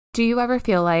Do you ever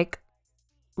feel like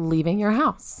leaving your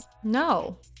house?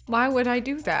 No. Why would I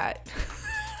do that?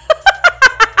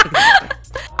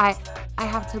 Exactly. I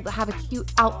have to have a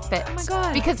cute outfit. Oh my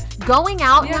God. Because going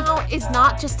out now is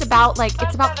not just about like,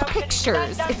 it's about the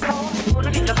pictures. It's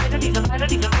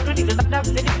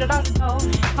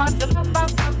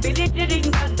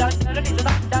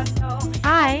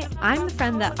Hi, I'm the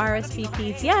friend that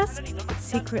RSVPs yes, but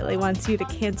secretly wants you to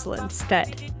cancel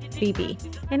instead. Phoebe.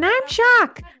 And I'm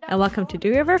Shock. And welcome to Do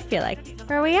You Ever Feel Like,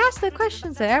 where we ask the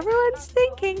questions that everyone's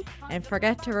thinking and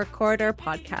forget to record our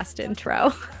podcast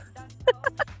intro.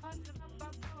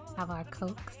 have our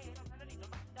Cokes.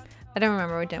 I don't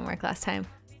remember what didn't work last time.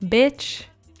 Bitch,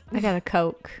 I got a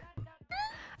Coke.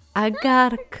 I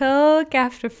got a Coke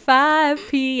after 5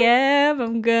 p.m.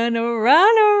 I'm gonna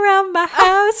run around my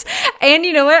house. And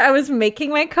you know what? I was making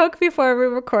my Coke before we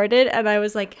recorded, and I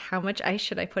was like, how much ice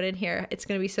should I put in here? It's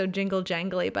gonna be so jingle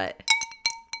jangly, but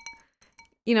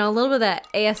you know, a little bit of that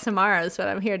ASMR is what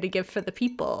I'm here to give for the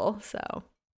people. So,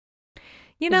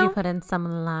 Did you put in some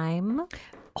lime?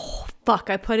 Oh, fuck.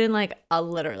 I put in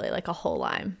literally a whole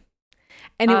lime.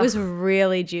 And it was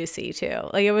really juicy too.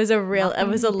 Like it was a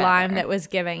lime that was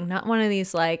giving, not one of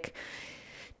these like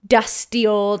dusty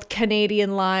old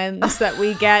Canadian limes that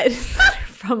we get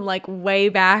from like way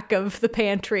back of the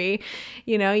pantry.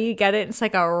 You know, you get it, it's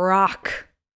like a rock.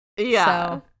 Yeah.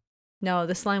 So, no,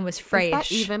 this lime was fresh. Is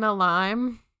that even a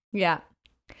lime? Yeah.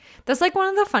 That's like one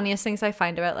of the funniest things I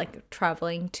find about like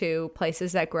traveling to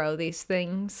places that grow these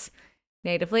things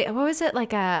natively. What was it?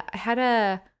 I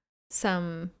had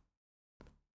some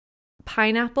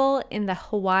pineapple in the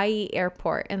Hawaii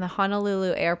airport, in the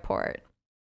Honolulu airport.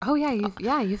 Oh yeah,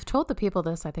 you've told the people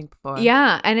this I think before.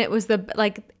 Yeah, and it was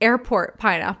the airport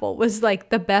pineapple was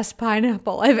like the best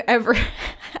pineapple I've ever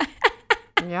had.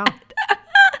 Yeah.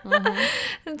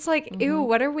 Mm-hmm. It's like, ew,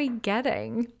 what are we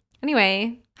getting?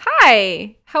 Anyway,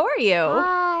 hi. How are you?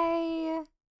 Hi.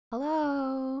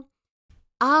 Hello.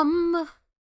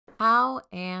 How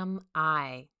am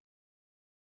I?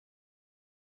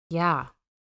 Yeah.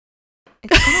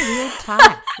 It's been a weird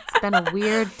time. It's been a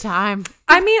weird time.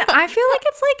 I mean, I feel like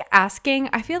it's like asking,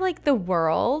 I feel like the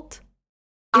world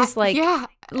is I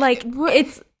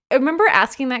remember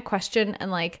asking that question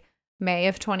in like May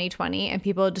of 2020 and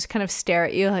people just kind of stare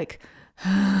at you like,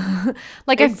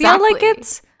 like Exactly. I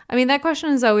feel like that question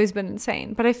has always been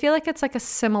insane, but I feel like it's like a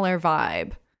similar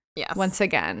vibe. Yes. Once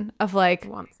again, of like,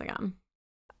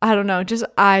 I don't know, just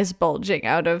eyes bulging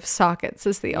out of sockets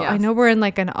is the. Yes. I know we're in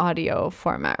like an audio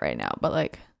format right now, but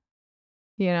like,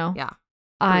 you know, yeah,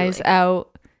 eyes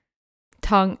out,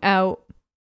 tongue out,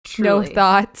 truly. No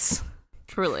thoughts,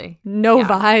 truly, no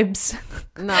vibes,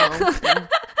 no,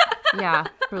 yeah,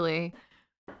 truly.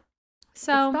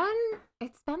 So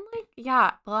it's been like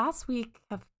the last week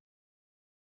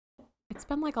it's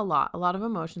been like a lot of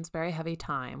emotions, very heavy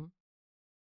time.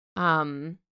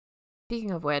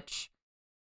 Speaking of which,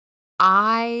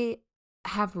 I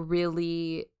have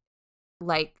really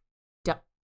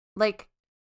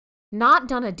not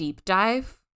done a deep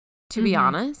dive, to be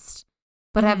honest,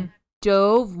 but have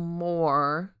dove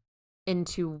more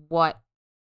into what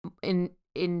I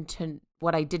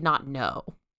did not know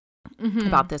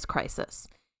about this crisis.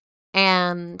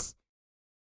 And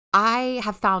I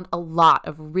have found a lot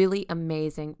of really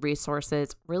amazing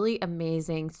resources, really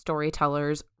amazing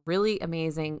storytellers, really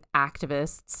amazing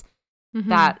activists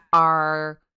that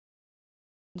are,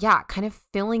 kind of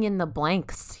filling in the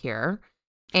blanks here.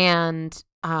 And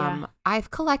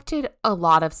I've collected a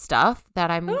lot of stuff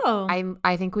that I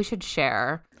think we should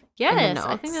share. Yes,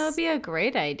 I think that would be a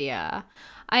great idea.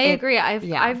 I agree.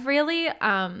 I've really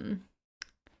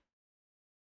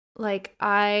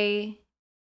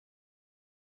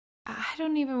I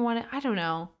don't even want to, I don't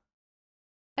know.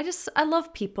 I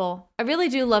love people. I really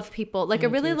do love people. Like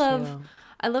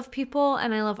I love people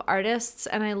and I love artists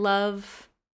and I love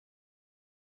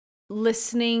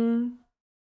listening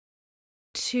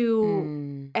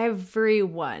to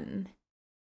everyone,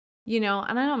 you know,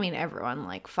 and I don't mean everyone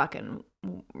like fucking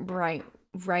right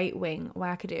wing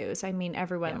wackadoos. I mean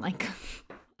everyone like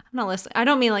I'm not listening. I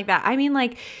don't mean like that. I mean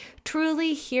like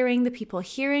truly hearing the people,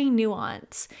 hearing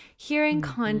nuance, hearing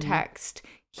context,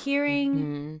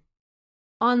 hearing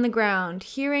on the ground,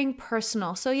 hearing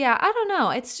personal. So yeah, I don't know.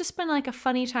 It's just been like a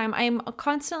funny time. I'm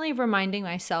constantly reminding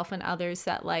myself and others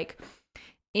that like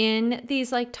in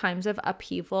these like times of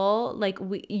upheaval, like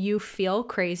you feel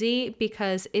crazy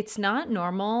because it's not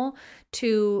normal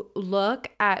to look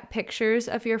at pictures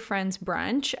of your friend's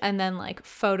brunch and then like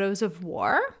photos of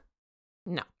war.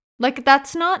 No. Like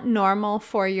that's not normal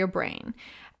for your brain.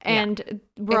 And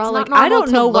we're it's all like, not I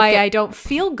don't know normal to why look at- I don't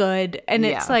feel good. And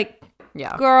it's like,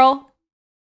 Yeah. Girl.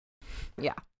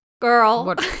 Yeah. Girl.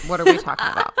 What are we talking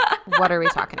about? What are we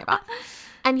talking about?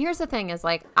 And here's the thing is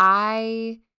like,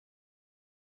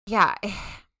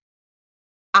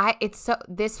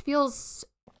 this feels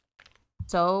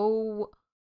so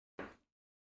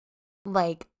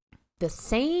like the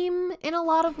same in a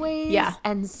lot of ways. Yeah.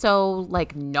 And so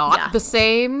like not the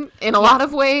same in a lot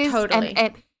of ways. Totally.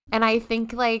 And I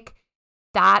think like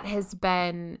that has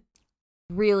been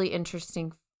really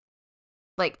interesting.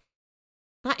 Like,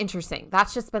 not interesting.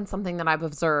 That's just been something that I've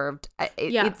observed.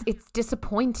 It's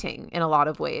disappointing in a lot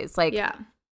of ways. Like,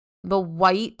 the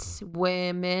white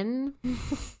women.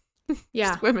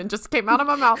 Yeah. Women just came out of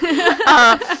my mouth.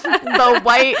 The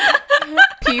white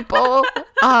people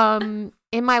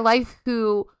in my life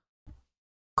who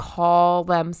call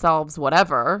themselves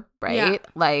whatever, right? Yeah.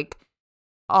 Like,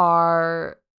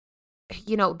 are,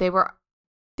 they were,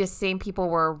 the same people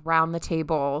were around the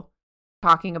table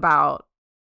talking about,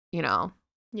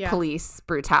 police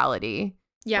brutality.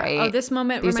 Yeah. Right? Oh, this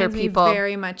moment These reminds are people, me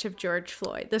very much of George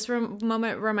Floyd. This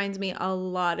moment reminds me a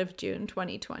lot of June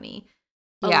 2020.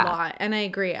 A lot. And I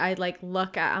agree. I'm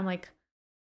like,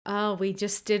 oh, we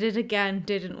just did it again,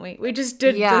 didn't we? We just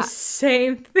did the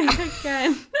same thing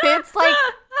again. It's like,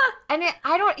 and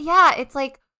it's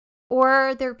like,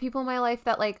 or there are people in my life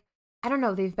that like, I don't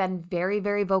know, they've been very,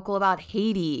 very vocal about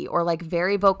Haiti or like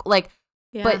very vocal, like,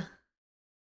 but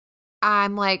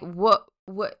I'm like, what,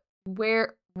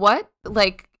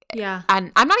 like,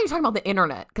 and I'm not even talking about the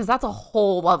internet because that's a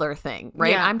whole other thing,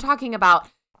 right? I'm talking about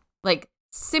like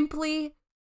simply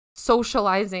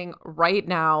socializing right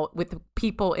now with the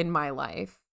people in my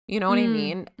life. You know what I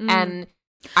mean? And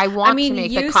I want to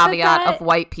make the caveat of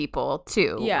white people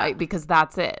too, right? Because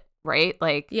that's it, right?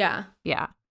 Like, yeah.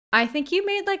 I think you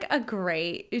made like a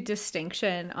great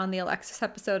distinction on the Alexis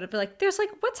episode of like, there's like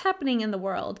what's happening in the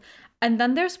world, and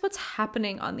then there's what's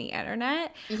happening on the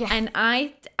internet. Yeah. And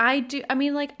I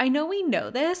mean, like, I know we know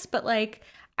this, but like,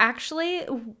 actually,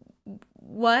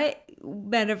 what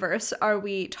metaverse are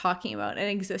we talking about and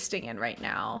existing in right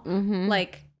now? Mm-hmm.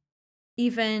 Like,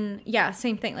 even,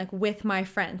 same thing, like with my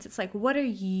friends, it's like, what are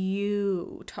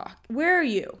you talking? Where are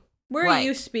you? Where are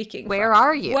you speaking Where from?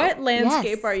 are you? What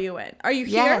landscape are you in? Are you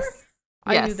here?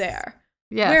 Are you there?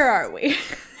 Yes. Where are we?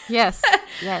 Yes.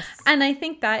 And I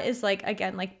think that is like,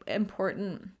 again, like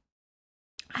important,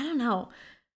 I don't know,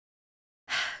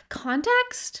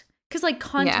 context? Because like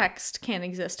context can't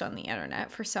exist on the internet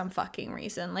for some fucking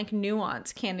reason. Like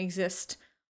nuance can't exist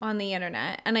on the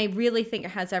internet. And I really think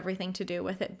it has everything to do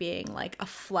with it being like a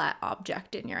flat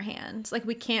object in your hands. Like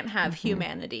we can't have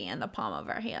humanity in the palm of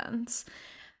our hands.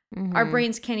 Mm-hmm. Our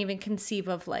brains can't even conceive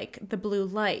of like the blue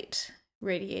light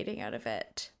radiating out of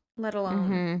it, let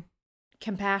alone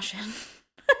compassion.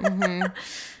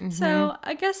 So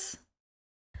I guess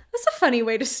that's a funny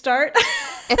way to start.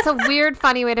 It's a weird,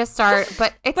 funny way to start,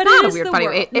 but it's not a weird, funny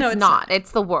way. It's not.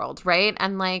 It's the world, right?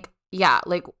 And like,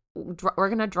 like we're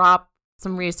going to drop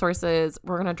some resources.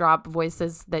 We're going to drop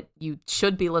voices that you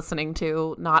should be listening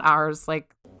to, not ours.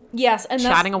 Like, yes, and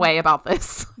chatting away about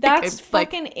this. That's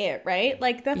fucking like, it, right?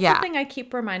 Like that's the thing I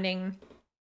keep reminding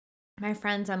my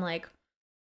friends. I'm like,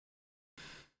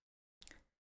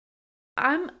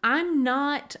 I'm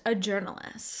not a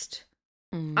journalist.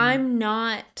 I'm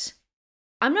not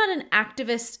an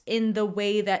activist in the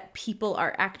way that people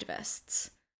are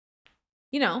activists.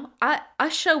 I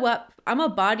show up, I'm a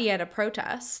body at a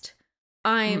protest.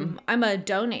 I'm a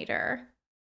donator.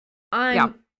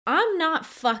 I'm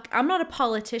not a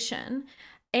politician.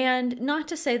 And not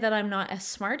to say that I'm not as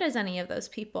smart as any of those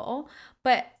people,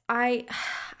 but I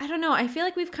don't know. I feel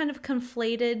like we've kind of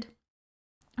conflated.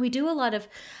 We do a lot of,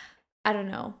 I don't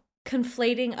know,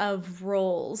 conflating of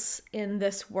roles in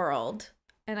this world.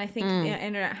 And I think the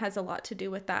internet has a lot to do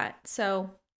with that. So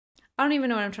I don't even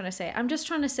know what I'm trying to say. I'm just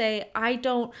trying to say I'm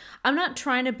not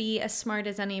trying to be as smart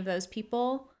as any of those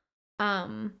people.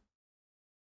 I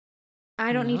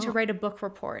don't need to write a book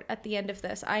report at the end of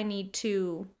this. I need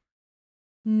to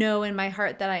know in my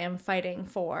heart that I am fighting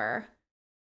for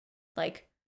like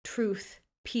truth,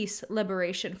 peace,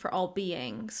 liberation for all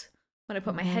beings when I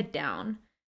put my head down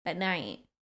at night.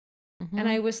 And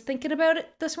I was thinking about it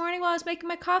this morning while I was making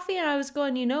my coffee, and I was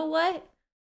going, you know what?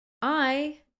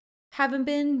 I haven't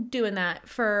been doing that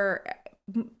for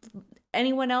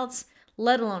anyone else,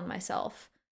 let alone myself.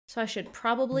 So I should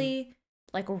probably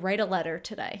like write a letter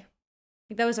today.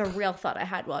 Like, that was a real thought I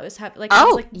had while I was having, like, I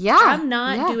was like, I'm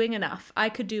not doing enough. I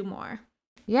could do more.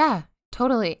 Yeah,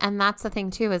 totally. And that's the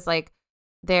thing too, is like,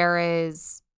 there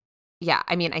is,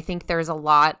 I mean, I think there's a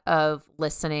lot of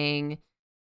listening.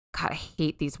 God, I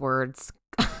hate these words.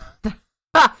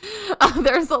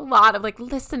 There's a lot of like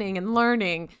listening and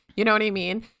learning, you know what I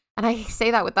mean? And I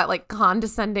say that with that like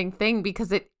condescending thing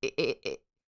because it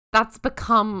that's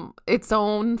become its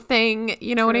own thing,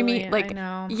 you know what I mean? Like, I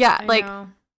know. yeah, I like, know.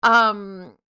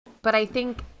 but I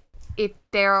think if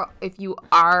there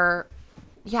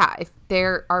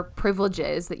are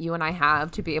privileges that you and I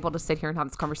have to be able to sit here and have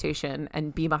this conversation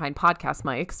and be behind podcast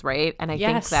mics, right? And I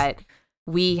think that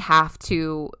we have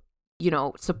to,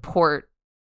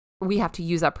 we have to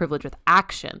use that privilege with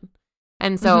action.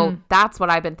 And so that's what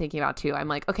I've been thinking about too. I'm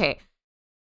like, okay,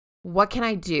 what can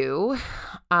I do?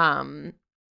 And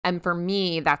for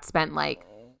me, that's been like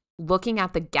looking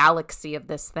at the galaxy of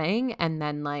this thing and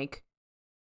then like,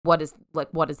 what is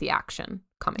the action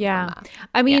coming from that?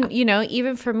 I mean,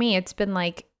 even for me, it's been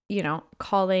like,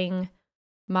 calling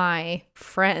my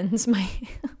friends,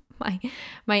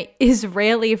 my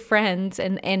Israeli friends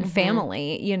and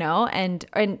family,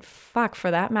 and fuck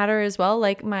for that matter as well.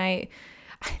 Like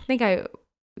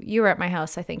you were at my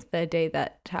house, I think the day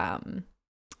that,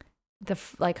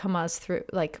 Hamas threw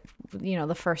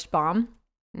the first bomb,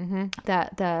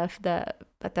 that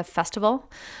the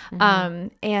festival.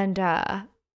 And,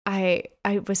 I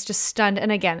was just stunned.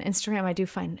 And again, Instagram, I do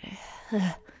find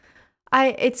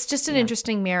it's just an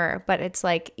interesting mirror, but it's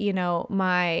like,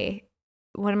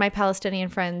 one of my Palestinian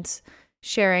friends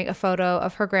sharing a photo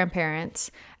of her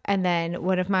grandparents, and then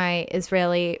one of my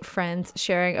Israeli friends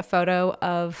sharing a photo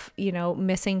of,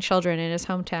 missing children in his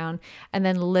hometown, and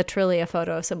then literally a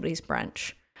photo of somebody's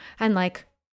brunch. And like,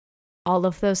 all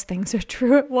of those things are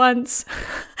true at once.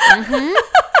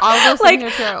 All those things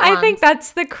are true at once. I think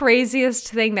that's the craziest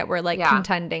thing that we're like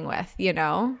contending with,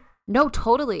 No,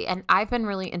 totally. And I've been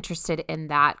really interested in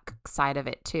that side of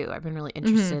it too. I've been really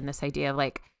interested in this idea of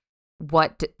like,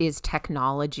 what is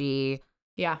technology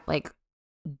like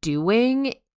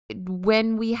doing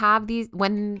when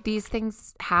these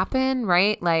things happen,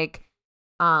 right? Like,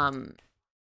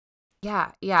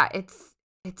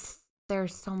 it's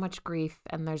there's so much grief,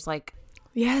 and there's like,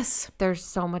 there's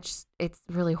so much, it's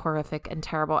really horrific and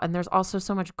terrible. And there's also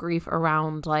so much grief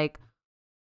around like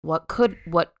what could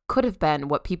have been,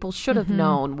 what people should have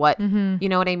known, what, you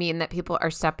know what I mean? That people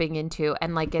are stepping into.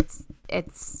 And like, it's,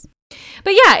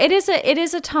 but yeah, it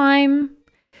is a time,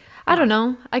 I don't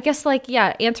know. I guess like,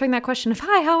 answering that question of,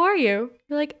 hi, how are you?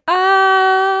 You're like,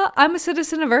 I'm a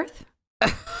citizen of Earth.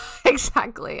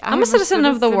 Exactly. I'm a citizen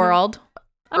of the world.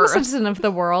 I'm a citizen of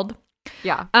the world.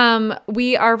 Yeah.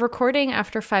 We are recording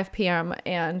after 5 p.m.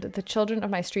 and the children of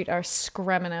my street are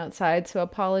screaming outside. So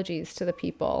apologies to the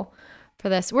people for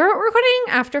this. We're recording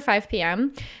after 5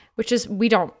 p.m., which is, we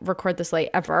don't record this late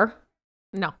ever.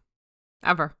 No,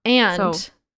 ever. And so,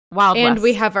 Wild and West.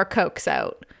 we have our Cokes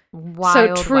out.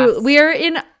 Wild so true. West. We are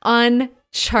in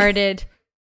uncharted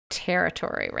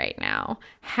territory right now.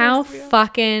 How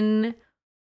fucking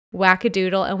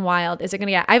wackadoodle and wild is it going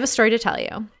to get? I have a story to tell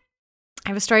you.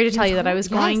 That I was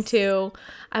going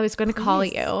to call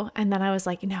you, and then I was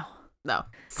like, no,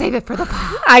 save it for the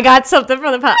pod. I got something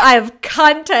for the pod. I have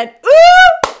content.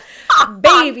 Ooh,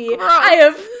 baby, I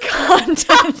have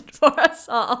content for us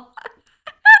all.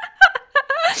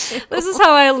 This is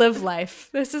how I live life.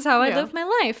 This is how I live my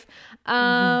life.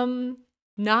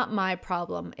 Not my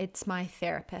problem. It's my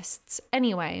therapist's.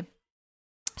 Anyway,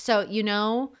 so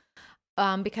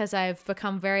because I've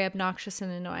become very obnoxious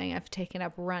and annoying, I've taken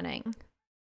up running.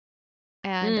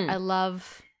 And I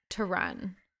love to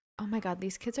run. Oh my God,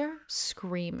 these kids are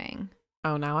screaming.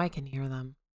 Oh, now I can hear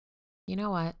them. You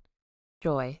know what?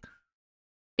 Joy.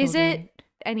 Is it?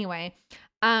 Anyway,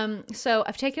 so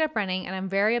I've taken up running and I'm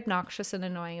very obnoxious and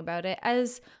annoying about it,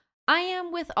 as I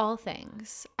am with all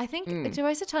things. I think, did I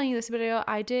used to tell you this video?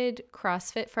 I did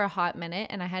CrossFit for a hot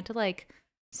minute and I had to like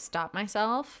stop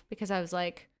myself because I was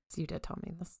like, you did tell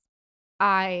me this.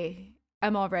 I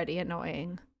am already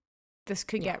annoying. This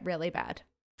could get really bad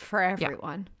for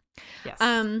everyone. Yes.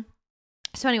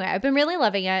 So anyway, I've been really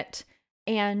loving it.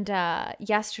 And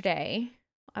yesterday,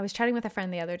 I was chatting with a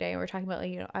friend the other day, and we were talking about,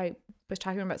 like, I was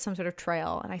talking about some sort of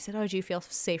trail, and I said, "Oh, do you feel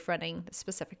safe running this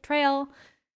specific trail?"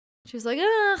 She was like,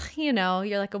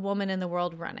 you're like a woman in the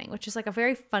world running, which is like a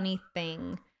very funny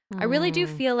thing. I really do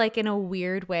feel like in a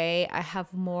weird way, I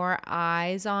have more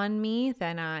eyes on me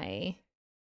than I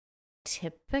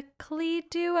typically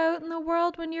do out in the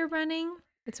world when you're running.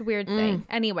 It's a weird thing.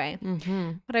 Anyway,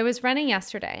 but I was running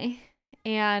yesterday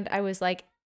and I was like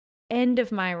end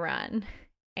of my run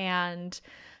and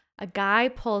a guy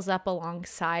pulls up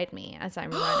alongside me as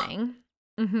I'm running.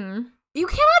 You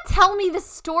cannot tell me the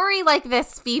story like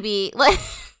this, Phoebe. Like,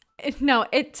 no,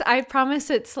 I promise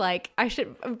it's like, I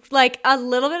should, like, a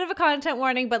little bit of a content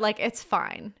warning, but like, it's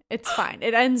fine. It's fine.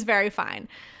 It ends very fine.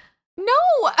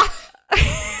 No.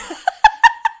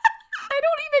 I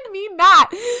don't even mean that.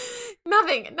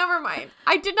 Nothing. Never mind.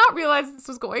 I did not realize this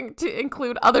was going to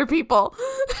include other people.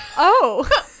 Oh.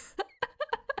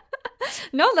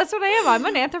 No, that's what I am. I'm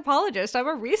an anthropologist. I'm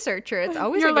a researcher. It's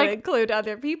always going to include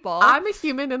other people. I'm a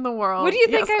human in the world. What do you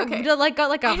think? I got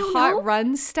like a hot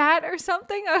run stat or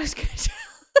something? I was going to tell.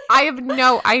 I have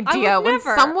no idea. When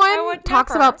someone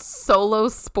talks about solo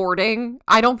sporting,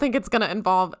 I don't think it's going to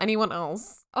involve anyone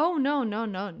else. Oh,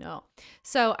 no.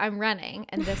 So I'm running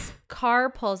and this car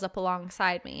pulls up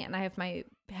alongside me and I have my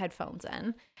headphones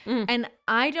in. And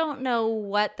I don't know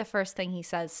what the first thing he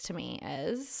says to me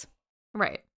is.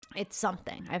 Right. It's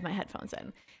something. I have my headphones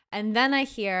in. And then I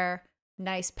hear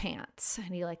nice pants.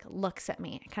 And he like looks at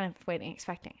me, kind of waiting,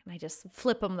 expecting. And I just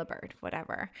flip him the bird,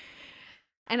 whatever.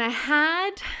 And I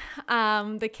had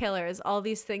The Killers, all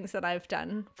these things that I've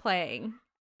done playing.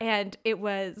 And it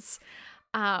was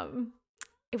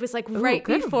like right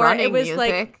before it was music.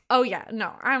 Like, oh yeah,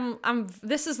 no, I'm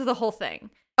this is the whole thing.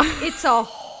 It's a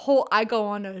whole, I go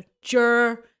on a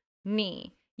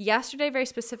journey. Yesterday, very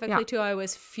specifically, too, I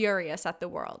was furious at the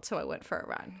world, so I went for a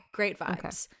run. Great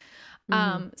vibes.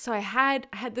 Okay. So I had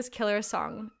this killer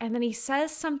song, and then he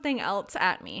says something else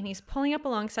at me, and he's pulling up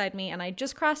alongside me, and I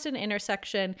just crossed an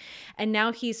intersection, and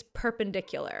now he's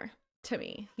perpendicular to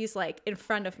me. He's like in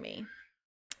front of me.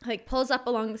 Like pulls up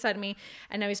alongside me,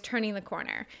 and now he's turning the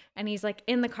corner, and he's like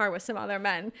in the car with some other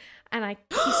men, and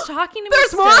he's talking to me.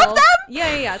 There's more of them?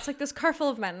 Yeah. It's like this car full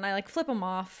of men, and I like flip him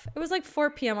off. It was like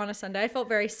 4 p.m. on a Sunday. I felt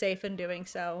very safe in doing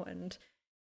so, and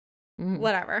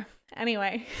whatever.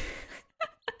 Anyway,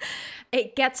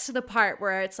 it gets to the part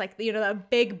where it's like, you know, that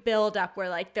big build up where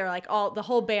like they're like the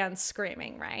whole band's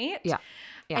screaming, right? Yeah.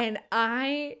 And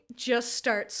I just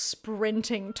start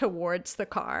sprinting towards the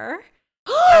car.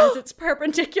 As it's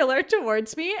perpendicular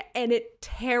towards me, and it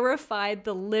terrified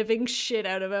the living shit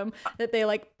out of him that they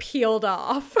like peeled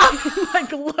off and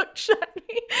like looked at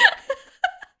me.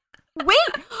 Wait,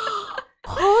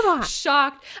 hold on.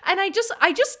 Shocked. And I just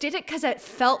did it because it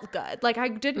felt good. Like I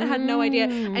had no idea.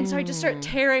 And so I just start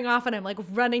tearing off, and I'm like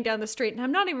running down the street, and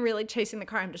I'm not even really chasing the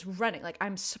car. I'm just running. Like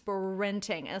I'm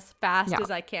sprinting as fast as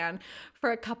I can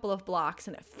for a couple of blocks,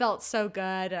 and it felt so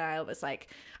good. And I was like,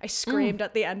 I screamed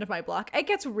at the end of my block. It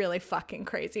gets really fucking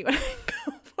crazy when I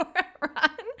go for a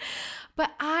run. But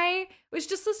it was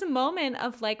just this moment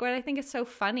of like, what I think is so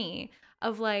funny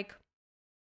of like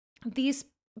these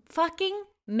fucking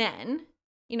men,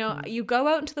 you know, you go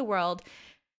out into the world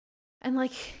and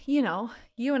like, you know,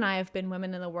 you and I have been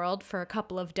women in the world for a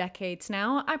couple of decades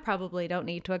now. I probably don't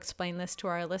need to explain this to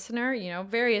our listener. You know,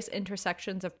 various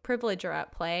intersections of privilege are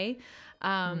at play.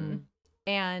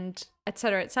 And et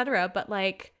cetera, but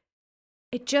like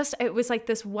it was like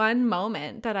this one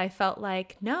moment that I felt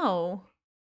like, no,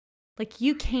 like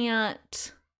you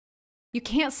can't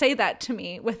say that to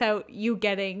me without you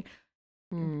getting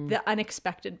the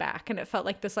unexpected back. And it felt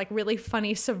like this like really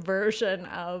funny subversion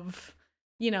of,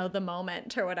 you know, the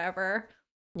moment or whatever.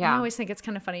 I always think it's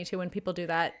kind of funny too when people do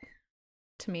that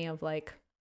to me of like,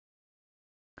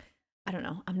 I don't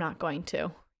know, I'm not going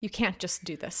to. You can't just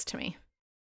do this to me.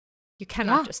 You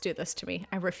cannot just do this to me.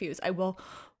 I refuse. I will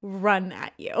run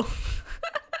at you.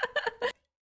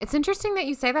 It's interesting that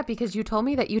you say that because you told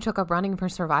me that you took up running for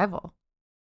survival.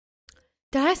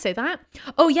 Did I say that?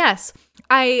 Oh, yes.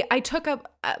 I took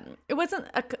up, it wasn't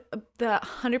the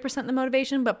 100% the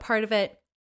motivation, but part of it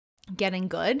getting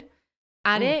good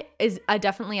at it is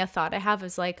definitely a thought I have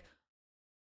is like,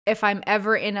 if I'm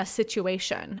ever in a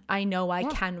situation, I know I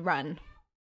can run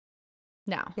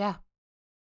now. Yeah.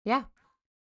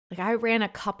 Like I ran a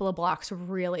couple of blocks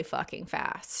really fucking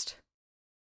fast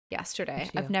yesterday.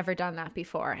 I've never done that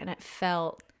before, and it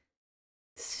felt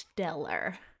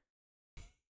stellar.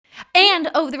 And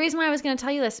the reason why I was going to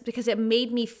tell you this is because it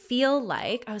made me feel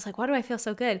like, I was like, why do I feel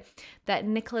so good? That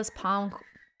Nicholas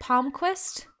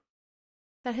Palmquist, is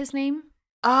that his name?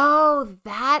 Oh,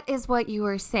 that is what you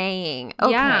were saying.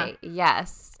 Okay, yeah.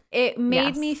 Yes. It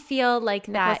made me feel like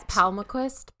Nicholas that.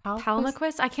 Palmquist?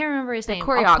 I can't remember his name.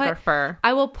 Choreographer.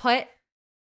 I will put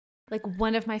like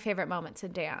one of my favorite moments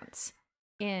in dance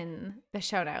in the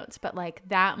show notes, but like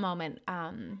that moment,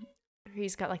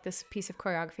 he's got like this piece of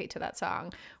choreography to that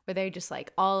song where they just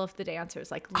like all of the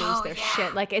dancers like lose their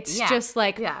shit. Like it's just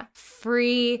like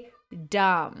freedom.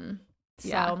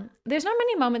 So there's not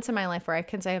many moments in my life where I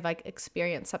can say I've like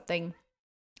experienced something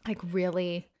like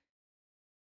really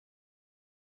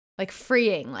like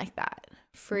freeing like that.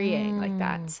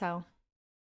 So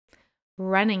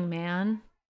running, man.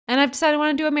 And I've decided I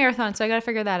want to do a marathon, so I got to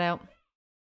figure that out.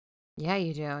 Yeah,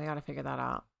 you do. You got to figure that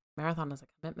out. Marathon is a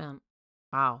commitment.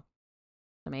 Wow.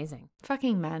 Amazing.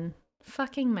 Fucking men.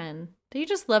 Fucking men. They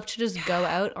just love to just go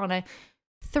out on a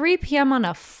 3 p.m. on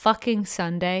a fucking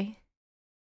Sunday.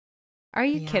 Are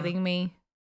you kidding me?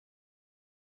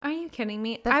 Are you kidding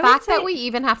me? The fact that we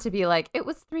even have to be like, it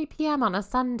was 3 p.m. on a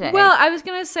Sunday. Well, I was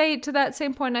going to say to that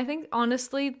same point, I think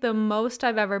honestly, the most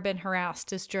I've ever been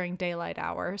harassed is during daylight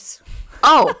hours.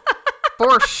 Oh,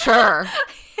 for sure.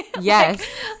 Yes.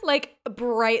 Like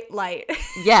bright light.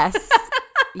 Yes.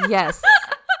 Yes.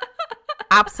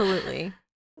 Absolutely.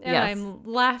 And yes. I'm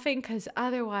laughing because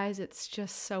otherwise it's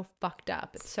just so fucked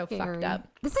up. It's so fucked up.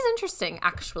 This is interesting,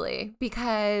 actually,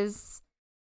 because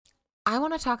I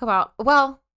want to talk about,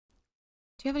 well,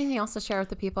 do you have anything else to share with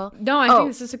the people? No, I think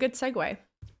this is a good segue.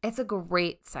 It's a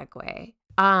great segue.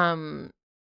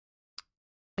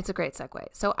 It's a great segue.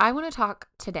 So I want to talk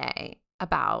today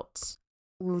about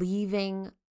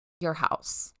leaving your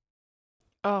house.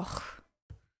 Oh,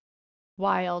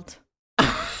 wild.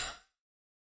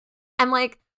 And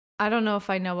like, I don't know if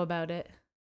I know about it.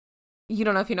 You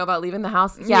don't know if you know about leaving the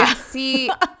house? Yeah. See,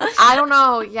 I don't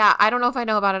know. Yeah, I don't know if I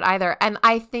know about it either. And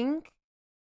I think,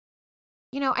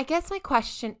 I guess my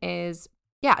question is,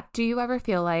 do you ever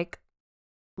feel like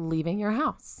leaving your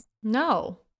house?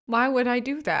 No. Why would I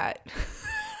do that?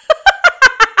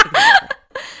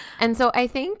 And so I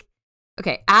think,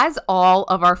 okay, as all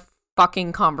of our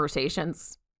fucking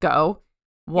conversations go,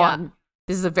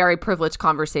 this is a very privileged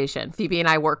conversation. Phoebe and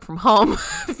I work from home.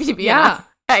 Phoebe and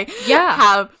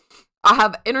I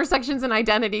have intersections and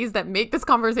identities that make this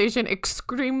conversation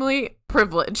extremely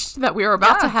privileged that we are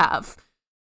about to have.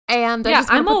 And I just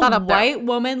want to put that up there. I'm a white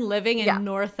woman living in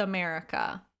North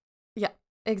America. Yeah,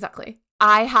 exactly.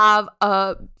 I have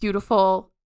a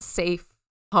beautiful, safe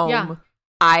home. Yeah.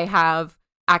 I have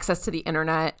access to the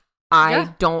internet.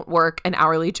 I don't work an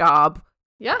hourly job.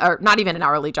 Yeah. Or not even an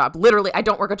hourly job. Literally, I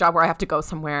don't work a job where I have to go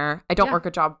somewhere. I don't work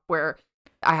a job where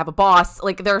I have a boss.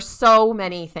 Like, there are so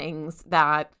many things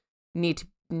that need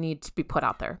to be put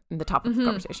out there in the top of the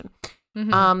conversation.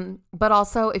 Mm-hmm. But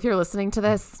also, if you're listening to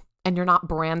this and you're not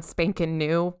brand spanking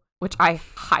new, which I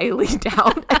highly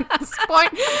doubt at this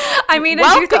point. I mean,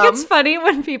 I do think it's funny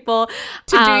when people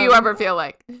do you ever feel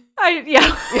like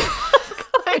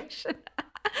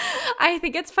I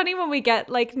think it's funny when we get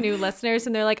like new listeners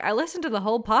and they're like, I listened to the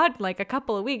whole pod in like a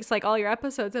couple of weeks, like all your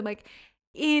episodes. I'm like,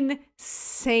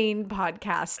 insane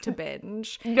podcast to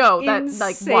binge. No, that's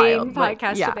like wild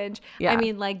podcast to binge. Yeah. I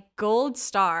mean, like gold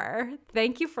star.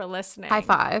 Thank you for listening. High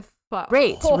five. But,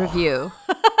 rate, review.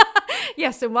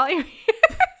 Yes, and while you're here,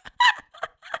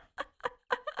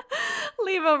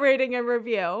 leave a rating and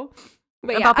review.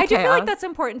 But yeah, I do feel like that's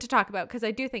important to talk about because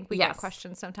I do think we get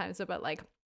questions sometimes about like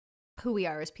who we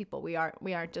are as people. We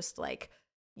aren't just like,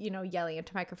 yelling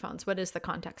into microphones. What is the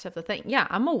context of the thing? Yeah,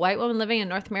 I'm a white woman living in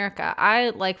North America.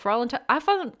 I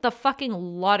found the fucking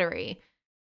lottery.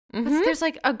 Mm-hmm. There's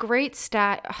like a great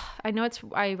stat. I know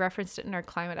I referenced it in our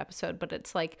climate episode, but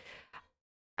it's like,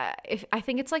 I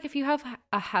think it's like if you have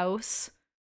a house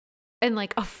and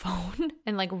like a phone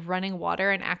and like running water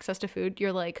and access to food,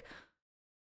 you're like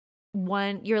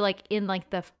in like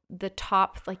the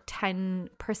top like 10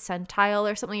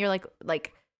 percentile or something. You're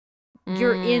like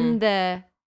you're in the,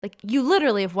 like, you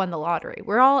literally have won the lottery.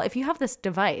 We're all, if you have this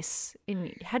device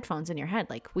in headphones in your head,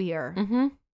 like we are,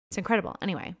 it's incredible.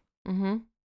 Anyway.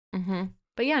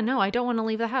 But yeah, no, I don't want to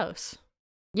leave the house.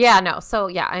 Yeah, no. So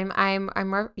yeah,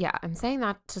 I'm saying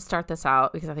that to start this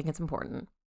out because I think it's important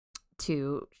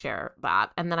to share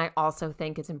that. And then I also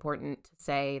think it's important to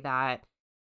say that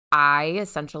I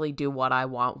essentially do what I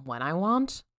want when I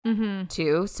want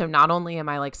too. So not only am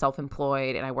I like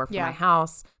self-employed and I work from my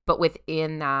house, but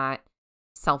within that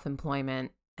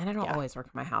self-employment, and I don't always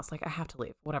work from my house. Like I have to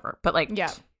leave, whatever. But like,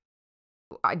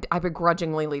 I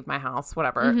begrudgingly leave my house,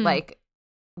 whatever. Like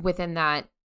within that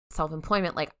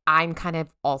self-employment, like I'm kind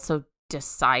of also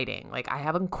deciding. Like I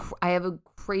have a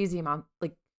crazy amount,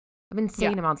 like I have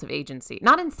insane amounts of agency.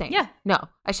 Not insane. Yeah. No,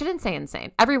 I shouldn't say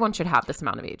insane. Everyone should have this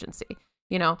amount of agency.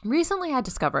 Recently I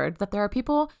discovered that there are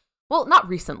people, well, not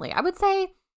recently, I would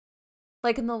say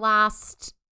like in the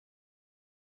last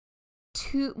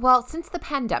since the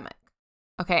pandemic.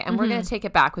 Okay. And we're going to take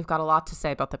it back. We've got a lot to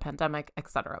say about the pandemic,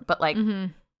 etc. But like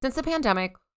since the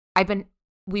pandemic,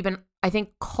 we've been, I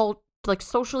think,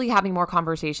 socially having more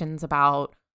conversations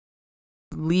about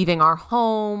leaving our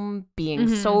home, being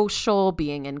social,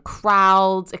 being in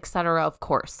crowds, etc. Of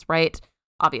course, right?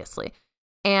 Obviously.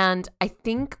 And I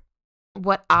think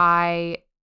what I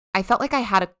felt like I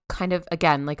had a kind of,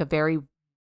 again, like a very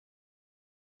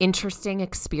interesting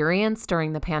experience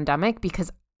during the pandemic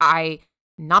because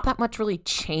not that much really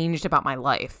changed about my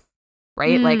life,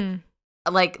 right?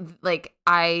 Like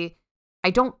I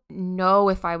don't know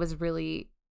if I was really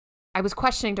I was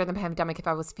questioning during the pandemic if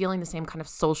I was feeling the same kind of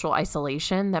social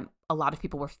isolation that a lot of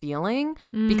people were feeling,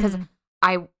 because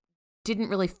I didn't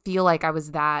really feel like I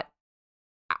was that,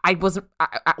 I wasn't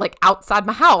like outside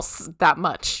my house that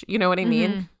much. You know what I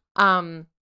mean?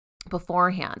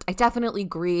 Beforehand, I definitely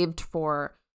grieved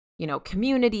for, you know,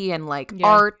 community and like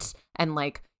art and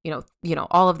like, you know,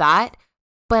 all of that.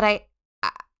 But I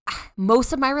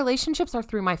most of my relationships are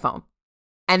through my phone.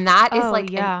 And that is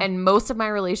and most of my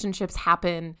relationships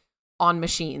happen on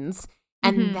machines.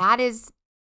 And that is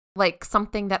like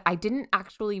something that I didn't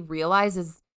actually realize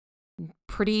is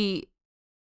pretty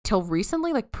till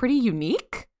recently, like pretty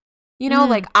unique. You know,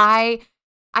 like I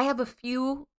have a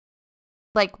few,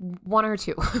 like one or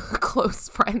two close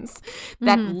friends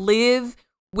that live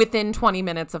within 20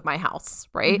 minutes of my house,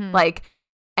 right? Like,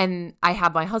 and I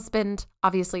have my husband,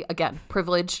 obviously, again,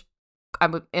 privilege.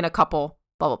 I'm in a couple,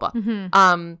 blah, blah, blah.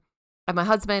 I have my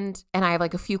husband and I have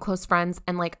like a few close friends,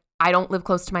 and like, I don't live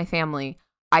close to my family.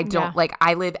 I don't like,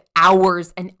 I live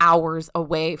hours and hours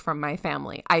away from my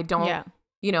family. I don't,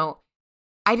 you know,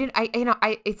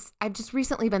 I've just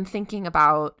recently been thinking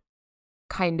about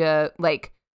kind of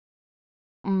like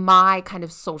my kind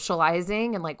of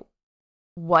socializing and like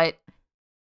what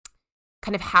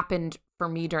kind of happened for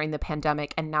me during the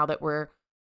pandemic. And now that we're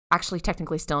actually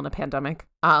technically still in a pandemic,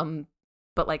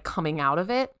 but like coming out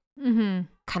of it,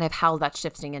 kind of how that's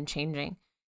shifting and changing.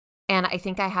 And I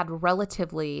think I had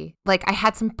relatively, like I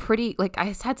had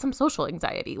some social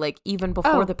anxiety, like even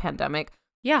before the pandemic.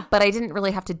 Yeah. But I didn't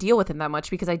really have to deal with it that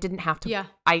much because I didn't have to.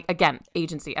 Again,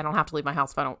 agency. I don't have to leave my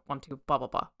house if I don't want to, blah, blah,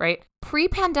 blah. Right.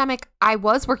 Pre-pandemic, I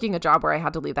was working a job where I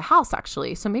had to leave the house,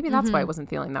 actually. So maybe that's why I wasn't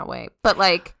feeling that way. But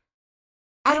like,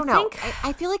 I don't know.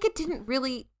 I feel like it didn't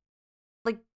really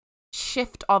like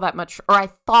shift all that much. Or I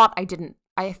thought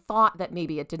that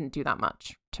maybe it didn't do that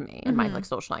much to me and my like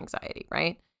social anxiety.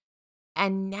 Right.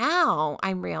 And now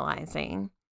I'm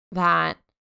realizing that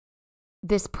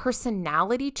this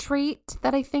personality trait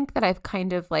that I think that I've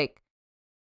kind of like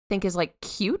think is like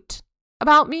cute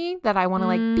about me, that I want to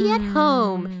like be at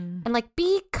home and like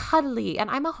be cuddly, and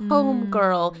I'm a home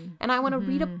girl, and I want to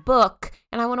read a book,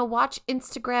 and I want to watch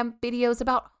Instagram videos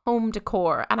about home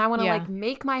decor, and I want to like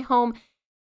make my home,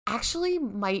 actually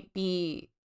might be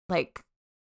like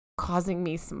causing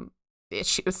me some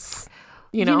issues.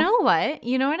 You know what?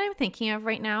 You know what I'm thinking of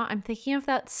right now? I'm thinking of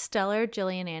that stellar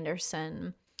Gillian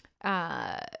Anderson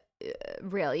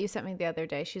reel you sent me the other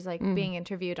day. She's like being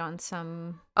interviewed on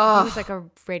some it was like a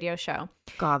radio show.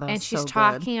 God, that's and she's so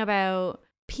talking about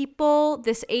people,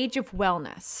 this age of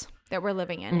wellness that we're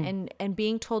living in, and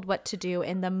being told what to do,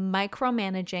 and the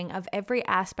micromanaging of every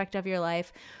aspect of your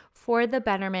life for the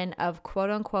betterment of quote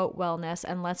unquote wellness.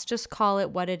 And let's just call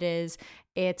it what it is.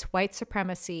 It's white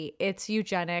supremacy. It's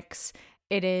eugenics.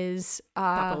 It is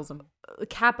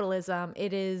capitalism.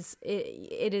 It is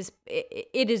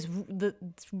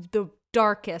the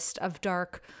darkest of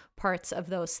dark parts of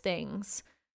those things.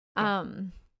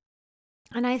 And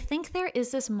I think there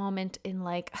is this moment in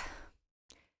like,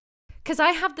 because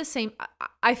I have the same,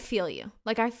 I feel you.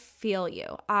 Like, I feel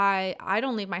you. I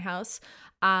don't leave my house.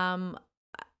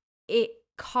 It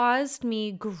caused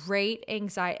me great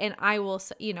anxiety, and I will,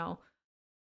 you know,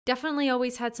 definitely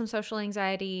always had some social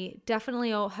anxiety,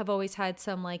 definitely have always had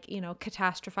some like, you know,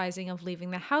 catastrophizing of leaving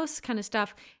the house kind of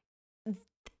stuff.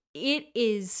 It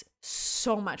is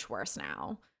so much worse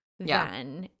now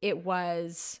than it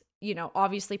was, you know,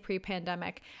 obviously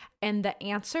pre-pandemic. And the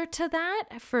answer to that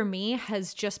for me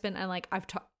has just been, and like I've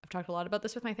talked a lot about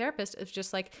this with my therapist, it's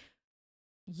just like,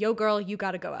 yo girl, you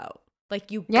got to go out. Like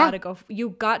you got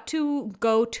to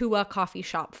go to a coffee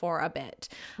shop for a bit.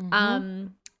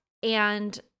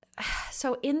 And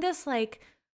so in this, like,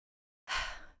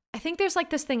 I think there's like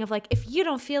this thing of like, if you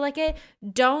don't feel like it,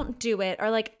 don't do it. Or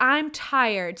like, I'm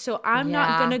tired, so I'm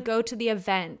not going to go to the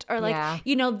event. Or like,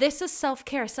 you know, this is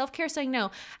self-care. Self-care saying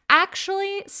no.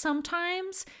 Actually,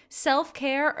 sometimes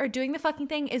self-care or doing the fucking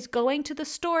thing is going to the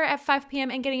store at 5 p.m.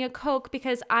 and getting a Coke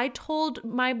because I told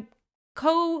my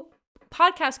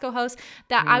podcast co-host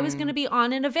that I was going to be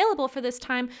on and available for this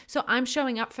time, so I'm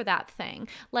showing up for that thing.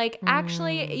 Like,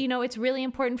 actually, you know, it's really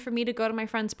important for me to go to my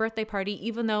friend's birthday party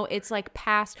even though it's like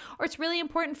past, or it's really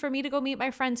important for me to go meet my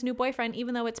friend's new boyfriend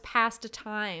even though it's past a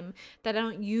time that I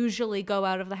don't usually go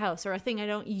out of the house, or a thing I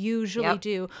don't usually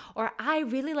do, or I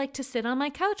really like to sit on my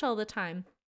couch all the time.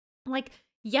 Like,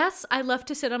 yes, I love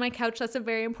to sit on my couch. That's a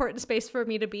very important space for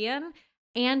me to be in,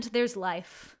 and there's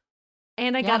life.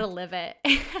 And I gotta live it.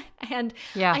 And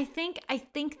I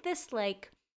think this, like,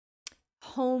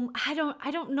 home. I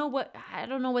don't know what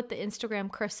the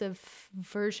Instagram cursive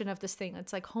version of this thing.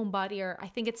 It's like homebody, or I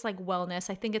think it's like wellness.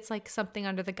 I think it's like something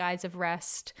under the guise of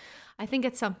rest. I think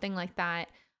it's something like that,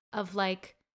 of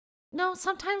like, no,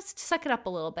 sometimes suck it up a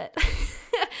little bit.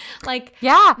 Like,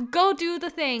 yeah, go do the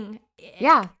thing.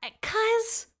 Yeah.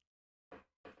 'Cause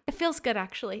it feels good,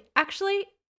 actually. Actually,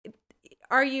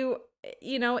 are you,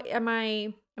 am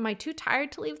I too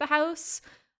tired to leave the house?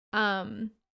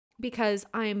 Because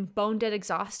I'm bone dead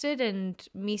exhausted, and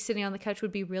me sitting on the couch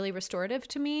would be really restorative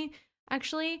to me,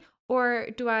 actually. Or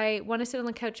do I want to sit on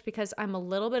the couch because I'm a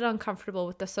little bit uncomfortable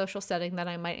with the social setting that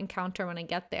I might encounter when I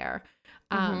get there?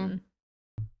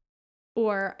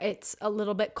 Or it's a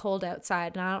little bit cold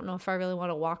outside and I don't know if I really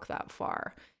want to walk that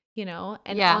far,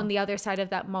 And on the other side of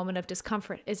that moment of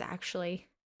discomfort is actually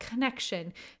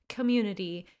connection,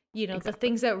 community, the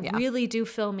things that really do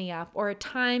fill me up, or a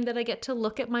time that I get to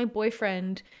look at my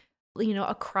boyfriend,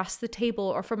 across the table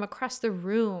or from across the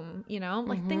room,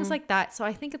 like things like that. So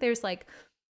I think there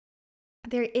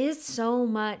is so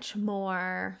much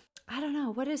more, I don't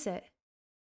know, what is it?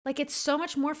 Like, it's so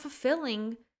much more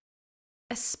fulfilling,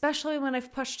 especially when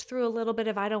I've pushed through a little bit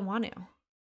of I don't want to.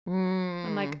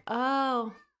 I'm like,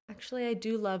 oh, actually, I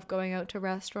do love going out to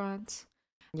restaurants.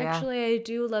 Yeah. Actually, I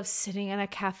do love sitting in a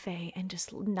cafe and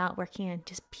just not working and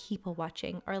just people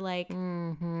watching. Or like,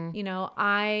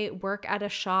 I work at a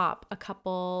shop a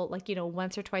couple, like,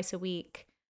 once or twice a week.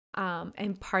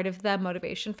 And part of the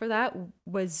motivation for that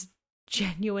was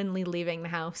genuinely leaving the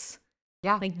house.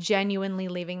 Yeah. Like genuinely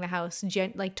leaving the house,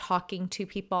 like talking to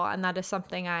people. And that is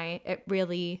something I'm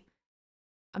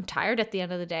tired at the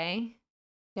end of the day.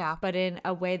 Yeah. But in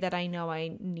a way that I know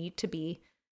I need to be,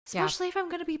 especially if I'm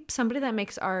going to be somebody that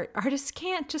makes art. Artists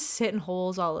can't just sit in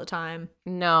holes all the time.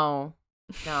 No.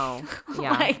 Yeah.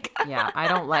 Yeah. I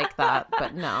don't like that,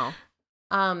 but no.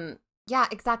 Yeah,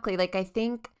 exactly. Like, I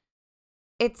think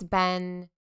it's been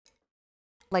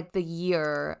like the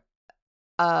year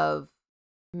of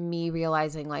me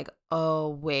realizing like, oh,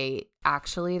 wait,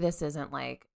 actually, this isn't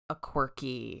like a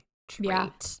quirky trait. Yeah.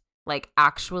 Like,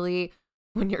 actually,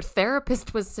 when your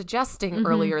therapist was suggesting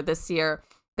earlier this year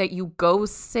that you go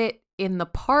sit in the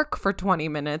park for 20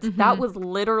 minutes, that was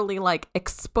literally like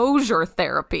exposure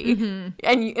therapy.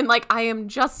 And like, I am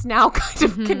just now kind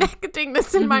of connecting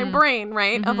this in my brain,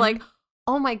 right? Of like,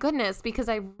 oh my goodness, because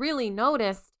I really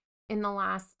noticed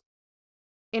I've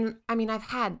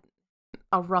had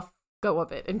a rough go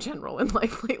of it in general in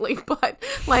life lately, but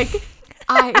like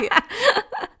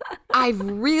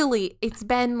it's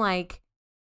been like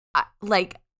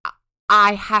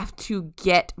I have to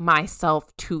get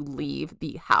myself to leave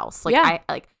the house. Like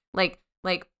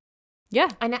yeah.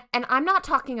 And I'm not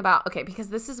talking about, okay, because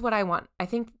this is what I want. I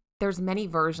think there's many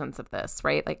versions of this,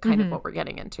 right? Like kind of what we're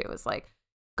getting into is like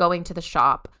going to the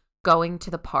shop, going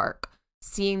to the park,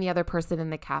 seeing the other person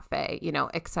in the cafe,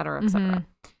 et cetera, et cetera.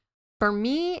 For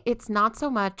me, it's not so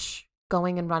much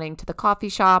going and running to the coffee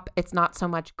shop. It's not so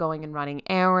much going and running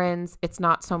errands. It's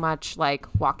not so much like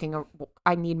walking.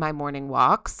 I need my morning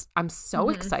walks. I'm so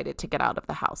excited to get out of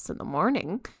the house in the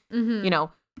morning.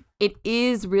 It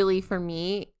is really for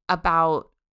me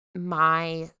about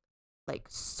my like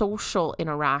social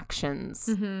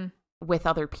interactions with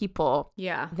other people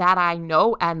that I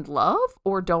know and love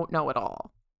or don't know at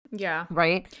all. Yeah.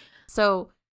 Right? So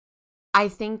I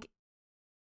think,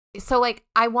 like,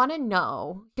 I want to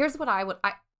know, here's what I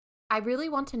really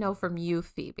want to know from you,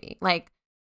 Phoebe. Like,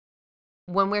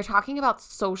 when we're talking about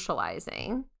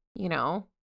socializing,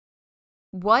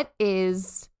 what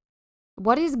is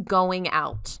going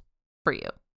out for you?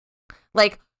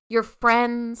 Like, your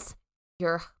friends,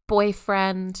 your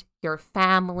boyfriend, your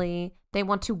family, they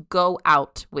want to go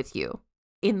out with you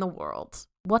in the world.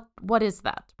 What is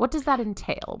that? What does that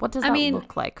entail? What does that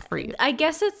look like for you? I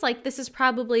guess it's like, this is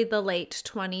probably the late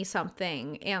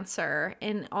 20-something answer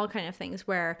in all kind of things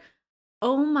where,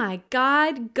 oh my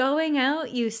God, going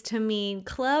out used to mean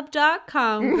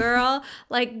club.com, girl.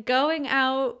 Like, going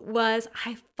out was,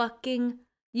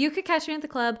 you could catch me at the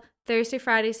club Thursday,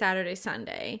 Friday, Saturday,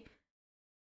 Sunday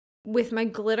with my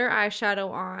glitter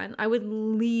eyeshadow on. I would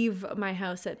leave my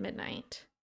house at midnight.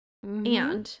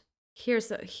 And here's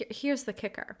the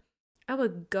kicker. I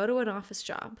would go to an office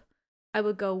job. I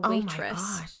would go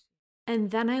waitress. And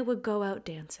then I would go out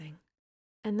dancing.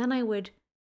 And then I would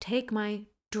take my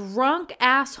drunk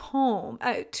ass home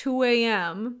at 2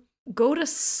 a.m., go to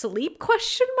sleep, ?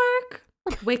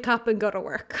 Wake up and go to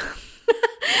work.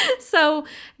 So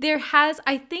there has,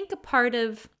 I think part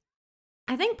of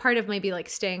maybe like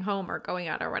staying home or going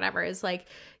out or whatever is like,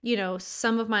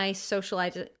 some of my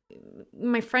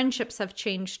my friendships have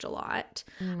changed a lot.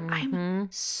 I'm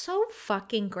so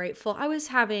fucking grateful. I was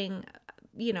having,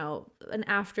 you know, an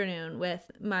afternoon with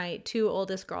my 2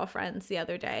 oldest girlfriends the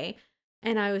other day.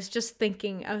 And I was just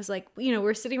thinking, I was like, you know,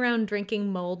 we're sitting around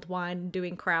drinking mulled wine,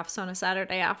 doing crafts on a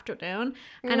Saturday afternoon.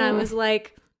 And I was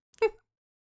like,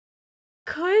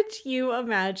 could you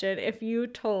imagine if you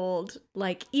told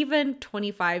like even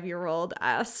 25-year-old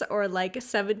us or like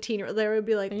 17-year-old, they would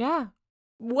be like, yeah,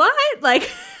 what? Like,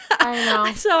 I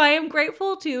know. So I am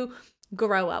grateful to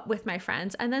grow up with my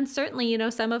friends. And then certainly, you know,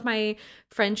 some of my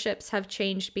friendships have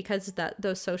changed because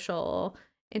those social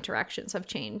interactions have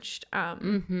changed.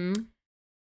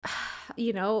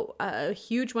 You know, a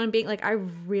huge one being like, I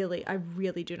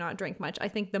really do not drink much. I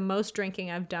think the most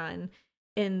drinking I've done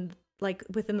in like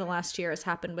within the last year has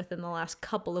happened within the last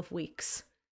couple of weeks,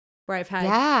 where I've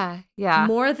had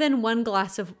more than one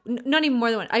glass of, not even more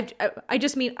than one. I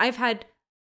just mean I've had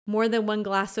more than one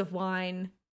glass of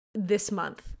wine this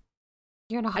month.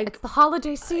 It's the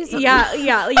holiday season.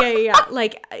 Yeah.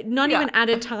 Like not even at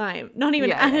a time. Not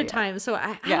even at a time. So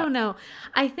I don't know.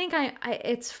 I think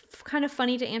it's kind of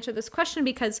funny to answer this question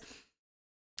because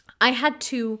I had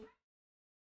to.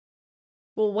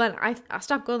 Well, when I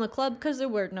stopped going to the club because there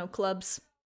were no clubs.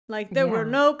 Like there were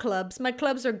no clubs. My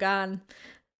clubs are gone.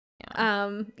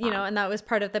 Yeah. You know, and that was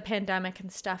part of the pandemic and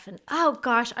stuff. And oh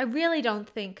gosh, I really don't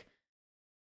think.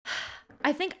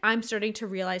 I think I'm starting to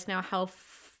realize now how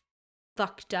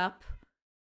fucked up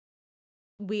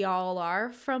we all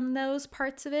are from those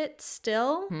parts of it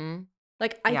still.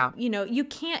 Like you know, you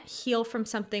can't heal from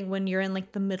something when you're in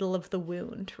like the middle of the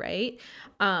wound, right?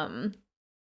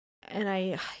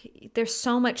 And there's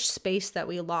so much space that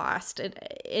we lost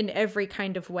in every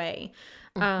kind of way.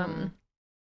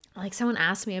 Like someone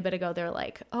asked me a bit ago, they're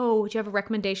like, oh, do you have a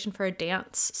recommendation for a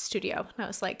dance studio? And I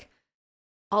was like,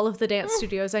 all of the dance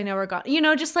studios I know are gone. You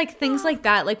know, just like things like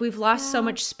that. Like we've lost so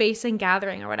much space and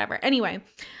gathering or whatever. Anyway.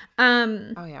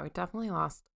 Oh yeah, we definitely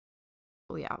lost.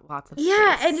 Lots of space.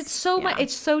 Yeah, and it's so much.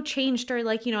 It's so changed. Or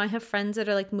like, you know, I have friends that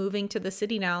are like moving to the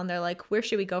city now, and they're like, "Where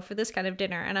should we go for this kind of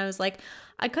dinner?" And I was like,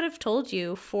 I could have told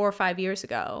you 4 or 5 years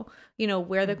ago, you know,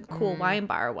 where the cool wine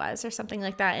bar was or something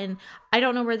like that. And I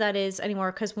don't know where that is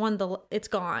anymore because one, it's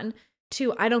gone.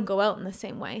 2, I don't go out in the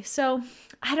same way. So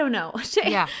I don't know.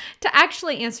 To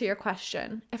actually answer your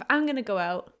question, if I'm gonna go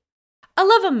out, I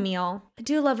love a meal. I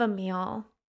do love a meal.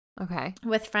 Okay.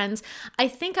 With friends, I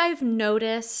think I've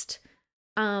noticed.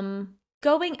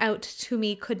 Going out to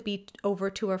me could be over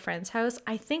to a friend's house.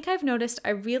 I think I've noticed I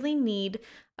really need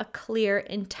a clear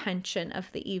intention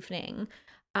of the evening.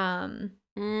 And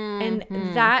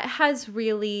that has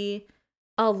really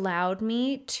allowed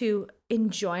me to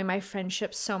enjoy my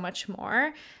friendship so much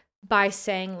more by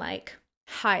saying like,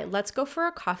 hi, let's go for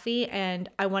a coffee and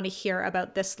I want to hear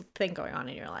about this thing going on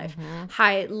in your life.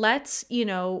 Hi, let's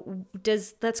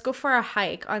go for a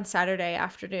hike on Saturday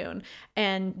afternoon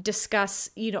and discuss,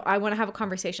 you know, I want to have a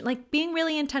conversation, like being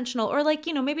really intentional, or like,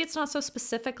 you know, maybe it's not so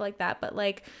specific like that, but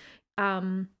like,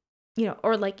 you know,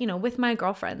 or like, you know, with my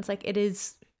girlfriends, like it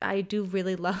is, I do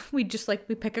really love, we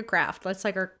pick a craft. That's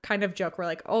like our kind of joke. We're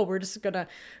like, oh, we're just going to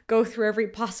go through every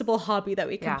possible hobby that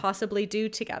we can possibly do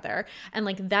together. And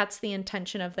like, that's the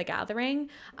intention of the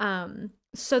gathering.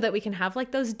 So that we can have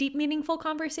like those deep, meaningful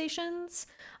conversations,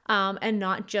 and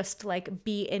not just like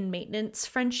be in maintenance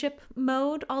friendship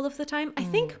mode all of the time. I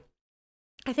think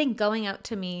going out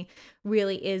to me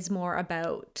really is more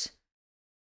about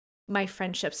my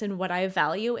friendships and what I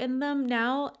value in them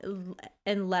now,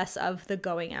 and less of the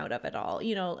going out of it all,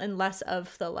 you know, and less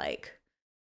of the like,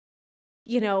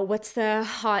 you know, what's the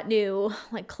hot new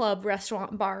like club,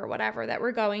 restaurant, bar, or whatever that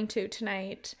we're going to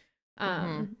tonight.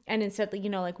 And instead, you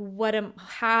know, like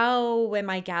how am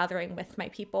I gathering with my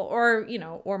people, or, you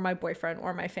know, or my boyfriend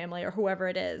or my family or whoever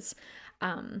it is.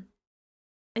 And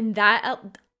that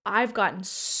I've gotten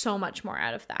so much more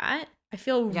out of that. I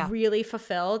feel really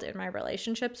fulfilled in my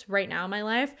relationships right now in my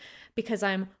life because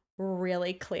I'm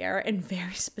really clear and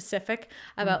very specific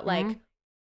about like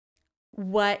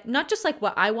what, not just like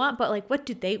what I want, but like what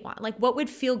do they want? Like what would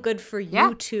feel good for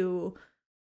you to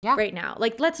right now?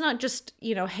 Like let's not just,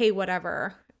 you know, hey,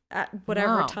 whatever, at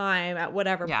whatever time, at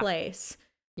whatever place.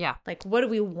 Yeah. Like what do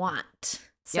we want?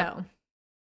 So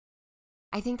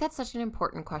I think that's such an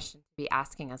important question to be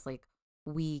asking as like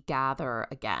we gather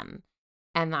again.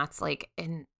 And that's like,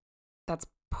 and that's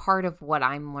part of what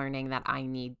I'm learning that I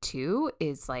need too,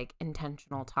 is like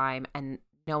intentional time and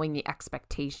knowing the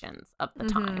expectations of the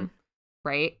time,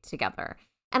 right? Together.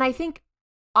 And I think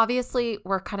obviously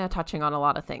we're kind of touching on a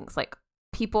lot of things. Like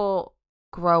people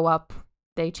grow up,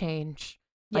 they change,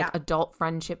 like adult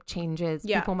friendship changes.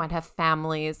 People might have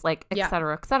families, like et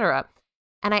cetera, et cetera.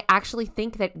 And I actually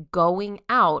think that going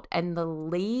out and the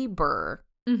labor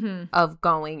of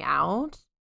going out,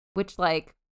 which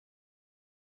like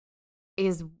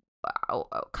is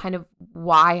kind of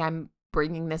why I'm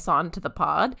bringing this on to the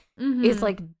pod, is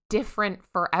like different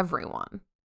for everyone.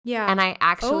 Yeah. And I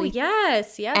actually,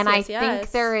 yes. And I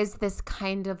think there is this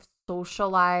kind of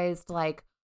socialized like,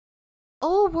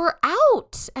 oh, we're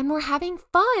out and we're having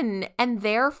fun, and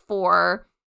therefore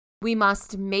we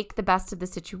must make the best of the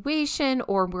situation,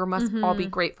 or we must all be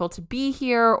grateful to be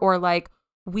here, or like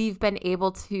we've been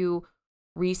able to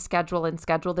reschedule and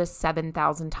schedule this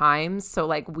 7,000 times. So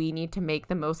like we need to make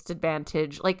the most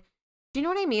advantage. Like, do you know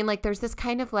what I mean? Like there's this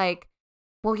kind of like,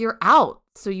 well, you're out,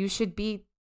 so you should be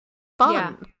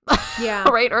fun. Yeah.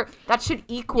 Right? Or that should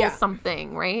equal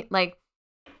something, right? Like,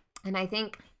 and I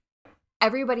think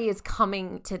everybody is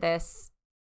coming to this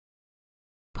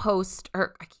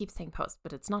I keep saying post,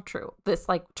 but it's not true. This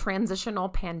like transitional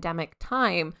pandemic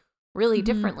time really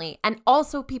differently. And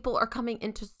also people are coming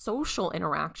into social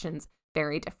interactions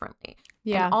very differently.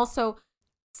 Yeah. And also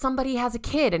somebody has a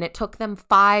kid and it took them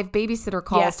 5 babysitter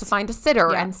calls to find a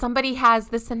sitter, and somebody has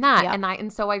this and that.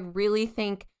 And so I really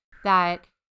think that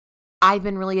I've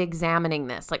been really examining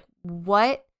this. Like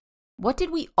what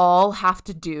did we all have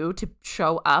to do to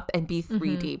show up and be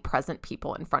 3D present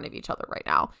people in front of each other right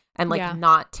now? And like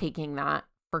not taking that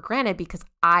for granted, because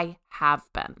I have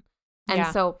been. And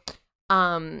so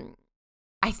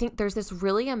I think there's this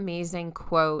really amazing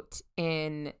quote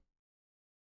in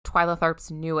Twyla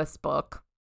Tharp's newest book.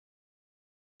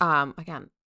 Again,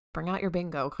 bring out your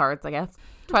bingo cards, I guess.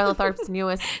 Twyla Tharp's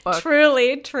newest book.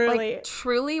 Truly. Like,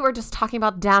 truly, we're just talking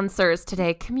about dancers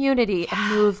today. Community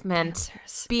and movement,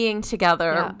 being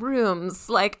together, rooms,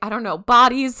 like, I don't know,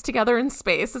 bodies together in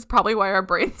space is probably why our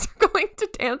brains are going to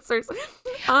dancers.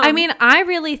 I mean, I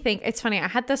really think, it's funny, I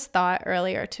had this thought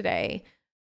earlier today,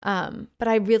 but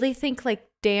I really think like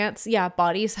dance,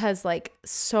 bodies has like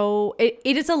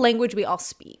it is a language we all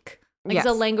speak. Like it's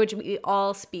a language we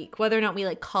all speak, whether or not we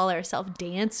like call ourselves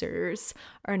dancers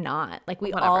or not. Like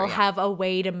we all have a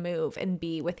way to move and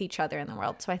be with each other in the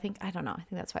world. So I think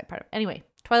that's why part of it. Anyway,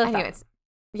 Twyla Tharp.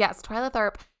 Yes, Twyla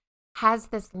Tharp has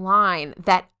this line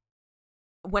that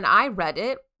when I read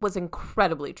it was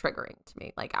incredibly triggering to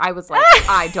me. Like I was like,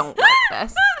 I don't like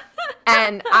this.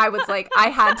 And I was like, I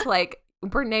had to like,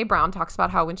 Brene Brown talks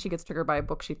about how when she gets triggered by a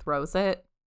book, she throws it.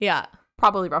 Yeah.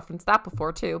 Probably referenced that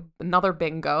before too. Another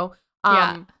bingo.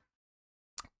 But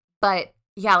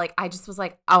yeah, like I just was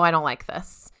like, oh, I don't like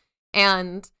this.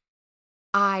 And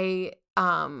the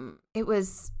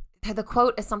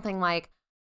quote is something like,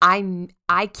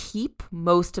 I keep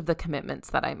most of the commitments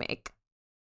that I make.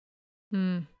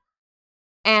 And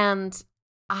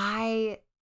I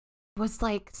was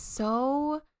like,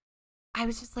 I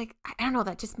was just like, I don't know,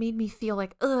 that just made me feel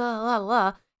like,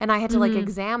 and I had to like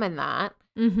examine that.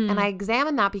 And I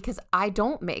examined that because I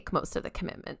don't make most of the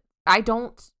commitment. I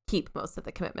don't keep most of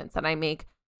the commitments that I make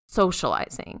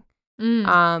socializing.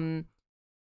 I'm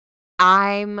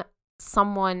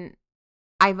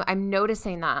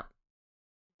noticing that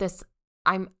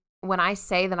when I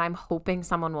say that I'm hoping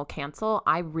someone will cancel,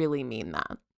 I really mean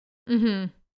that. And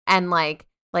like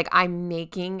I'm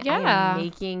making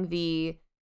the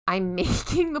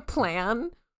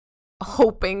plan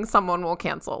hoping someone will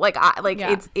cancel. Like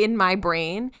it's in my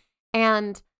brain.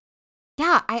 And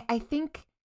yeah, I think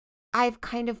I've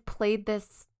kind of played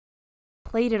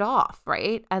it off,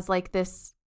 right? As like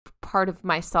this part of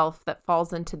myself that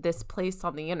falls into this place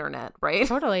on the internet, right?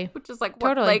 Totally. Which is like,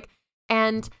 what, like,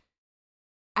 and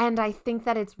I think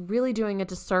that it's really doing a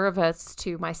disservice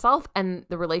to myself and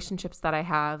the relationships that I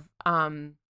have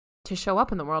to show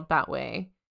up in the world that way.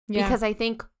 Yeah. Because I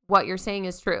think what you're saying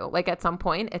is true. Like at some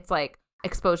point, it's like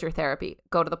exposure therapy,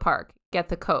 go to the park, get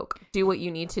the Coke, do what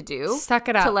you need to do. Suck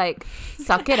it up. To like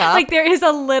suck it up. Like there is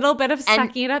a little bit of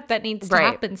sucking it up that needs to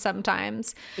happen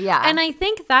sometimes. Yeah. And I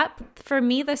think that for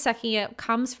me, the sucking it up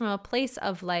comes from a place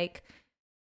of like,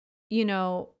 you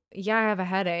know, I have a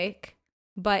headache,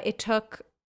 but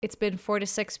it's been 4 to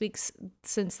 6 weeks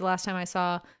since the last time I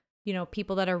saw, you know,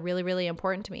 people that are really, really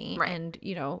important to me. Right. And,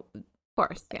 you know, of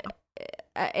course. Yeah.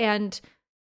 And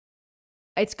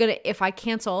it's if I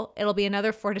cancel, it'll be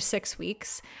another 4 to 6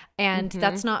 weeks. And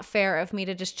that's not fair of me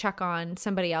to just check on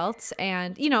somebody else.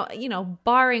 And, you know,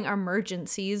 barring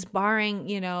emergencies,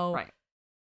 right.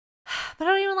 But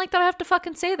I don't even like that I have to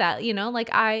fucking say that, you know, like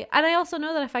I also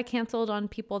know that if I canceled on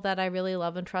people that I really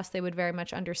love and trust, they would very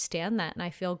much understand that. And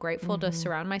I feel grateful to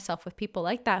surround myself with people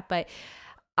like that. But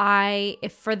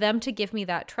if for them to give me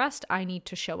that trust, I need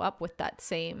to show up with that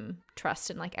same trust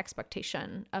and like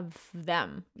expectation of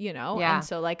them, you know? Yeah. And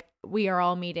so like we are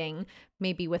all meeting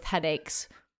maybe with headaches,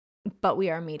 but we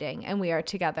are meeting and we are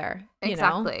together, you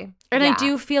know? And I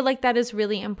do feel like that is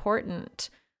really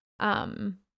important.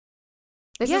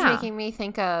 This is making me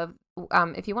think of,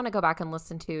 if you want to go back and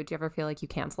listen to, do you ever feel like you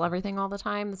cancel everything all the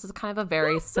time? This is kind of a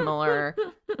very similar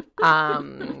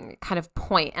kind of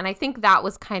point. And I think that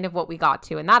was kind of what we got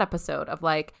to in that episode of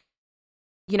like,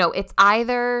 you know, it's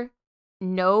either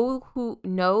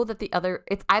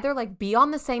it's either like be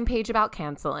on the same page about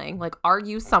canceling. Like, are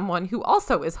you someone who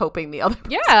also is hoping the other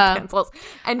person cancels?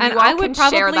 And you all I would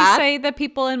can share probably that. say that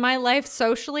people in my life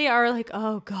socially are like,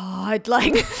 oh God,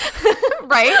 like,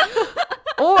 right?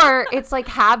 Or it's like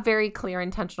have very clear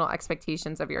intentional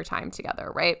expectations of your time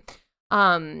together, right?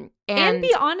 And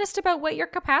be honest about what your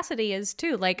capacity is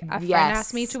too. Like a friend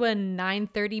asked me to a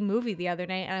 9:30 movie the other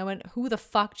night and I went, who the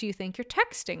fuck do you think you're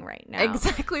texting right now?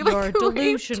 Exactly. You're like, who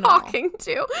delusional. Are you talking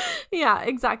to? Yeah,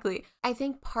 exactly. I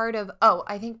think part of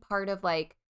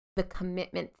like the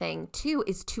commitment thing too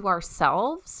is to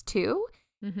ourselves too.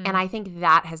 Mm-hmm. And I think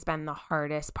that has been the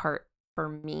hardest part for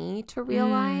me to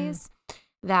realize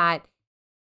that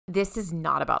this is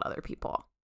not about other people.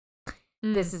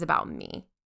 This is about me.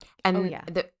 And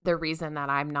the reason that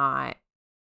I'm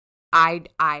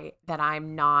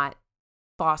not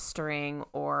fostering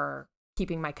or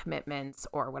keeping my commitments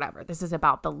or whatever. This is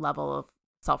about the level of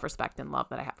self-respect and love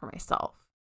that I have for myself.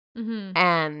 Mm-hmm.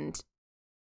 And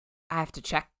I have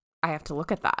to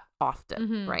look at that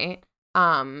often, right?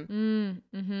 Like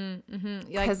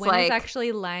when is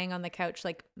actually lying on the couch,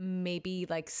 like maybe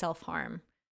like self-harm.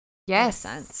 Yes.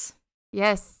 In a sense.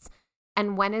 Yes.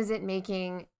 And when is it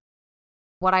making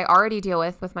what I already deal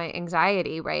with my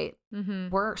anxiety, right?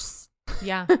 Worse.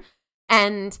 Yeah.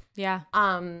 And I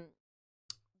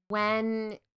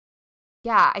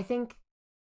think,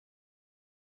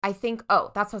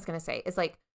 oh, that's what I was going to say, is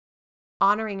like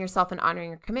honoring yourself and honoring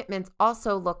your commitments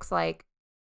also looks like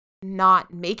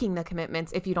not making the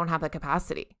commitments if you don't have the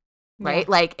capacity, right?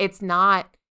 Yeah. Like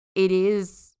it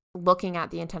is looking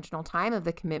at the intentional time of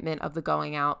the commitment of the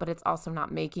going out, but it's also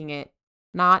not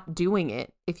doing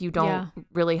it if you don't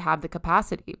really have the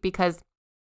capacity. Because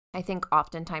I think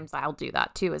oftentimes I'll do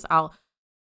that too, is I'll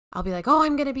be like, oh,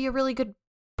 I'm going to be a really good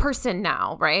person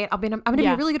now, right? I'm going to be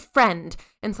a really good friend.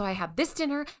 And so I have this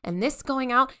dinner and this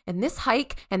going out and this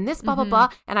hike and this blah, blah, blah.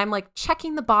 And I'm like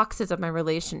checking the boxes of my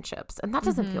relationships. And that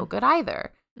doesn't feel good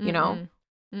either, you know?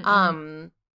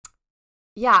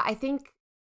 Yeah, I think,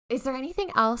 is there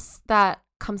anything else that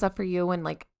comes up for you when,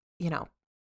 like, you know,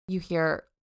 you hear,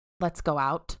 let's go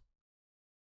out?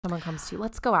 Someone comes to you,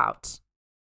 let's go out.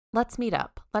 Let's meet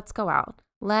up. Let's go out.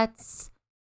 Let's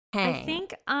hang. I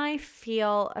think I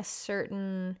feel a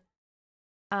certain,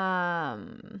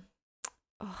 oh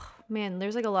man,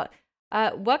 there's like a lot.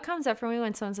 What comes up for me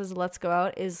when someone says, let's go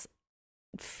out is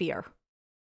fear.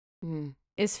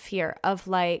 Is fear of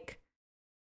like,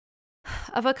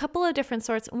 of a couple of different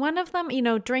sorts. One of them, you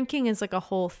know, drinking is like a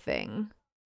whole thing.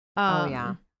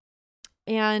 And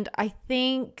I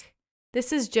think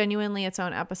this is genuinely its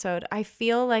own episode. I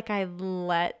feel like I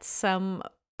let some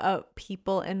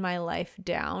people in my life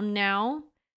down now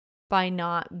by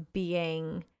not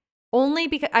being, only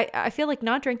because I feel like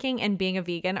not drinking and being a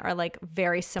vegan are like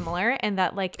very similar, and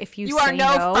that like if you say are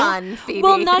no fun, Phoebe.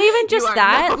 Well, not even just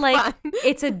that, like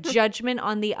it's a judgment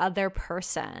on the other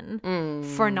person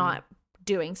for not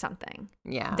doing something.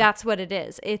 Yeah, that's what it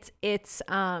is. It's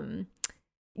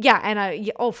yeah,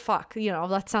 and oh fuck, you know,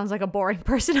 that sounds like a boring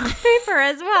person on paper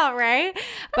as well, right?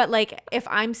 But like if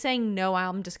I'm saying no,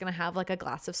 I'm just gonna have like a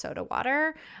glass of soda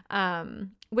water,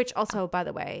 which also, by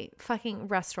the way, fucking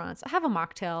restaurants have a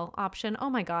mocktail option. Oh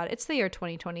my god, it's the year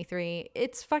 2023.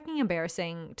 It's fucking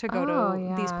embarrassing to go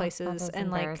to these places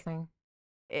and like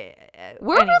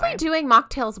we're really doing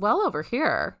mocktails well over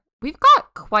here. We've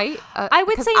got quite I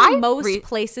would say most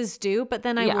places do, but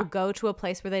then I will go to a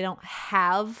place where they don't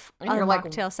have a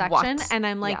mocktail section, and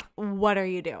I'm like, what are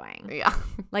you doing? Yeah.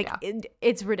 Like,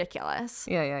 it's ridiculous.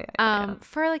 Yeah.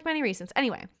 For like many reasons.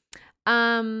 Anyway.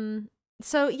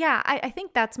 So yeah, I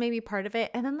think that's maybe part of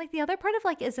it. And then like the other part of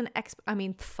like is I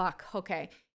mean, fuck. Okay.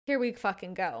 Here we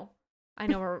fucking go. I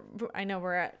know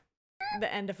we're at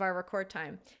the end of our record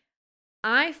time.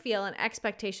 I feel an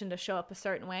expectation to show up a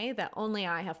certain way that only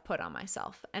I have put on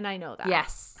myself. And I know that.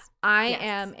 Yes. I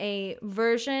am a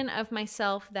version of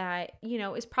myself that, you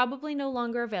know, is probably no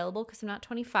longer available because I'm not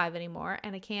 25 anymore.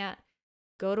 And I can't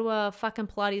go to a fucking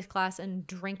Pilates class and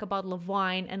drink a bottle of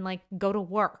wine and like go to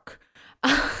work.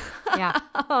 Yeah.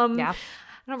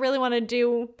 I don't want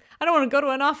to go to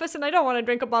an office and I don't want to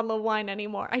drink a bottle of wine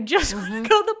anymore. I just want to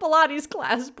go to the Pilates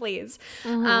class, please.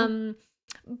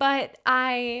 But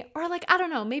I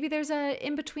don't know, maybe there's a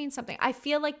in between something. I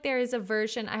feel like there is a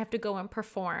version I have to go and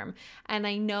perform. And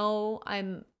I know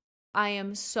I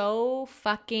am so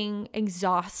fucking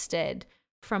exhausted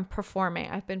from performing.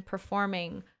 I've been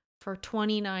performing for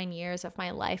 29 years of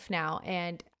my life now.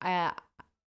 And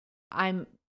I'm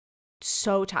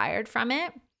so tired from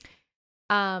it.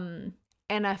 And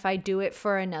if I do it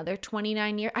for another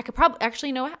 29 years, I could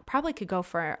probably could go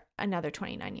for another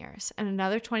 29 years and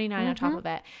another 29 on top of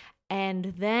it.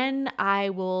 And then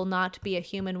I will not be a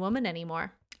human woman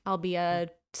anymore. I'll be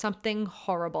something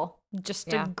horrible,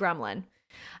 just a gremlin.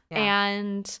 Yeah.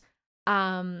 And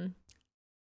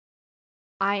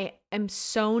I am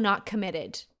so not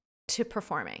committed to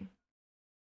performing.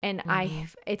 And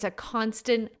it's a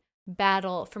constant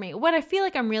battle for me. What I feel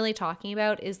like I'm really talking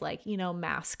about is like,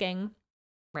 masking.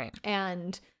 Right.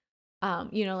 And,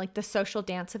 like the social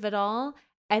dance of it all.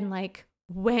 And like,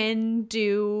 when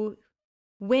am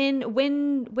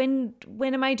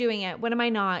I doing it? When am I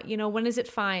not? When is it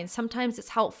fine? Sometimes it's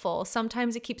helpful.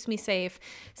 Sometimes it keeps me safe.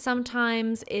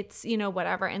 Sometimes it's,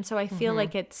 whatever. And so I feel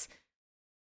like it's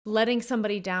letting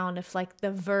somebody down if like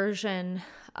the version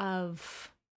of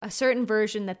a certain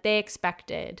version that they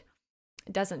expected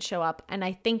doesn't show up. And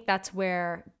I think that's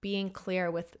where being clear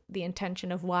with the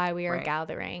intention of why we are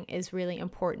gathering is really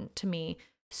important to me,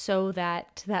 so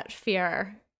that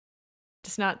fear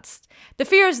does not, the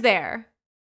fear is there,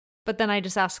 but then I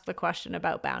just ask the question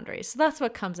about boundaries. So that's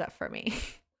what comes up for me.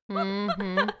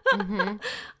 When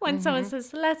someone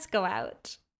says, let's go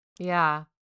out. Yeah.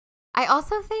 I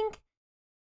also think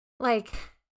like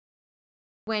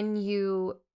when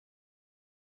you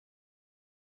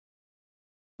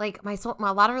like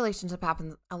a lot of my relationships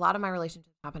happen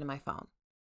in my phone.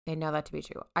 I know that to be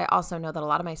true. I also know that a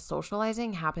lot of my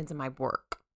socializing happens in my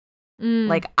work.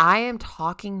 Like I am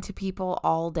talking to people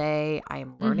all day. I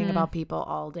am learning about people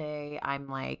all day. I'm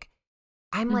like,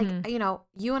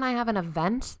 you and I have an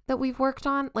event that we've worked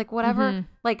on, like whatever,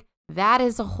 like that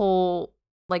is a whole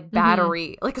like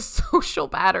battery, like a social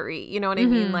battery. You know what I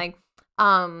mean? Like,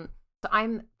 so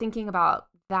I'm thinking about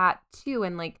that too.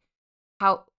 And like,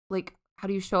 how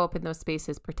do you show up in those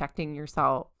spaces, protecting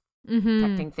yourself,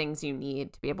 protecting things you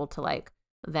need to be able to like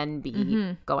then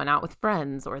be going out with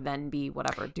friends or then be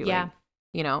whatever doing, what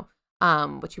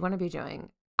you want to be doing.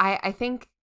 I think,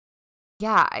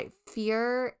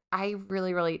 fear, I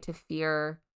really relate to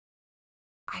fear.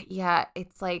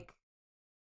 It's like,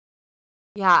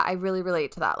 I really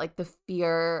relate to that. Like the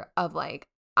fear of like,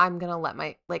 I'm going to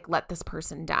let this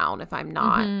person down if I'm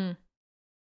not,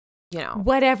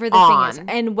 whatever the thing is.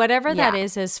 And whatever that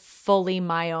is fully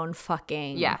my own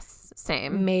fucking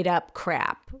same made up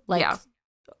crap. Like,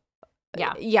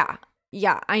 yeah,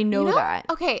 I know that.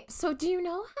 Okay, so do you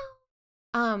know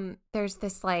how there's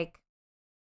this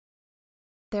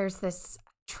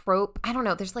trope, I don't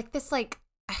know, there's like this like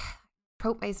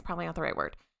trope is probably not the right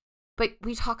word, but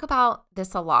we talk about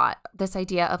this a lot, this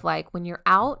idea of like when you're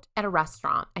out at a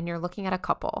restaurant and you're looking at a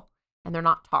couple and they're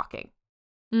not talking,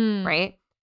 right?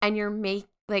 And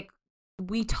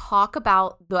we talk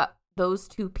about those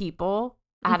two people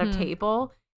at a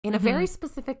table in a very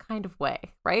specific kind of way,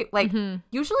 right? Like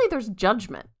usually there's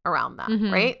judgment around that,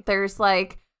 right? There's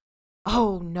like,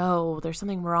 oh no, there's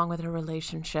something wrong with a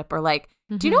relationship, or like,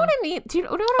 do you know what I mean? Do you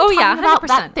know what I'm talking about?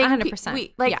 That thing,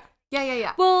 100%.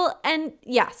 Yeah. Well, and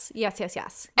yes.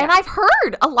 And I've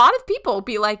heard a lot of people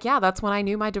be like, yeah, that's when I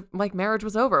knew my marriage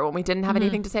was over, when we didn't have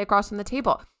anything to say across from the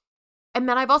table. And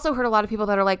then I've also heard a lot of people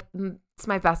that are like, it's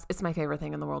my favorite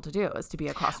thing in the world to do is to be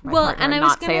across from my partner and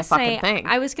not say a fucking thing.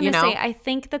 I was going to say, I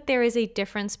think that there is a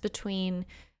difference between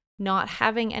not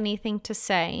having anything to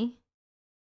say.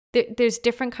 There's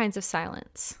different kinds of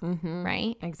silence,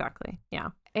 right? Exactly.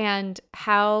 Yeah. And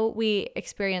how we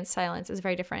experience silence is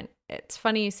very different. It's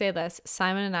funny you say this.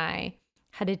 Simon and I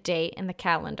had a date in the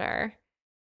calendar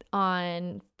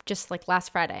on just like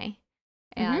last Friday.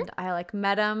 And I like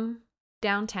met him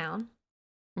downtown.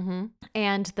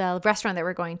 And the restaurant that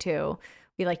we're going to,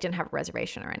 we like didn't have a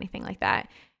reservation or anything like that.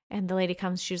 And the lady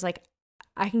comes, she's like,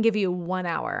 I can give you 1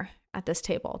 hour at this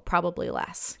table, probably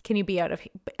less. Can you be out of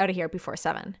here before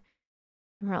 7? And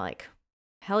we're like,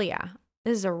 hell yeah.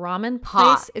 This is a ramen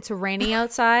place. It's raining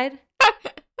outside.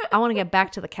 I want to get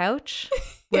back to the couch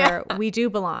where we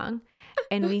do belong.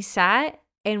 And we sat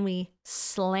and we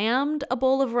slammed a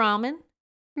bowl of ramen.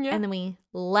 Yeah. And then we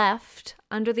left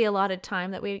under the allotted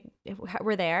time that we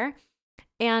were there.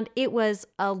 And it was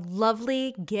a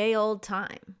lovely, gay old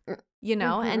time,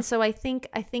 And so I think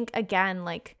again,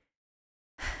 like,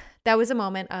 that was a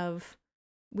moment of,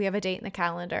 we have a date in the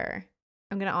calendar.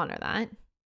 I'm going to honor that. I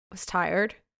was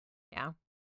tired. Yeah.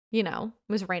 You know,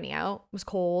 it was raining out. It was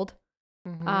cold.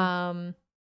 Mm-hmm.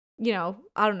 You know,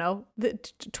 I don't know. The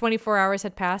 24 hours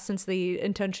had passed since the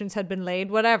intentions had been laid,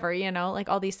 whatever, you know, like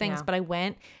all these things. Yeah. But I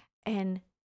went and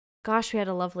gosh, we had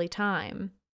a lovely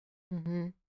time. Mm-hmm.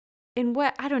 In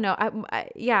what, I don't know. I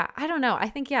don't know. I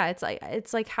think,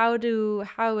 it's like how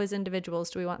as individuals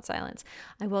do we want silence?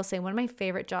 I will say one of my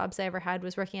favorite jobs I ever had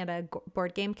was working at a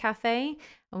board game cafe,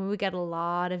 and we would get a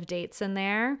lot of dates in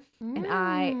there. And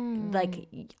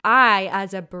I,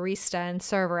 as a barista and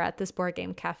server at this board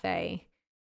game cafe,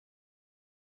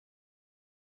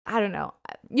 I don't know.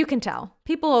 You can tell.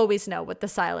 People always know what the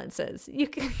silence is. You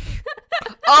can.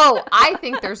 Oh, I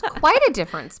think there's quite a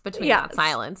difference between that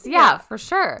silence. Yeah, for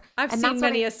sure. I've seen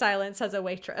many a silence as a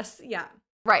waitress. Yeah.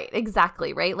 Right,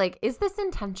 exactly, right? Like, is this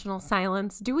intentional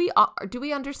silence? Do we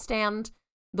understand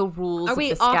the rules of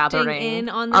this gathering? Are we opting in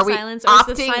on the silence, or is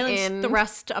the silence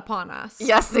thrust upon us?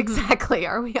 Yes, exactly.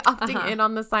 Are we opting in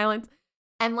on the silence?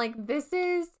 And like,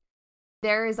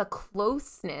 there is a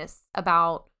closeness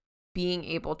about being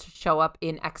able to show up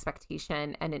in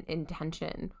expectation and in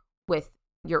intention with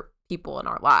your people in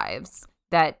our lives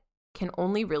that can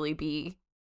only really be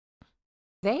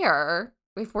there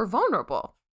if we're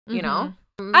vulnerable, you know?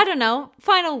 I don't know.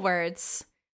 Final words.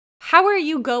 How are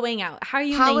you going out? How are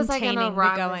you maintaining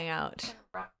the going out?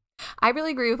 I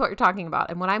really agree with what you're talking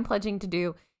about. And what I'm pledging to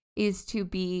do is to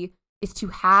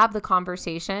have the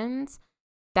conversations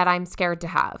that I'm scared to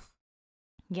have.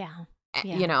 Yeah.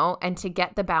 You know, and to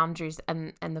get the boundaries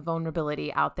and the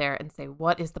vulnerability out there and say,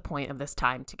 what is the point of this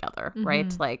time together,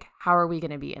 right? Like, how are we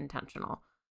going to be intentional?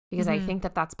 Because I think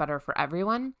that that's better for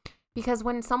everyone. Because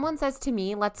when someone says to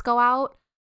me, let's go out,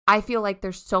 I feel like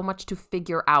there's so much to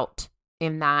figure out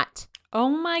in that. Oh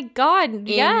my God.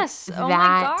 Yes. Oh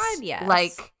my God. Yes.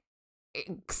 Like,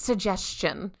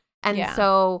 suggestion. And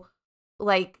so,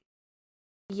 like,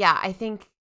 yeah, I think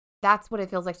that's what it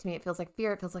feels like to me. It feels like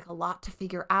fear. It feels like a lot to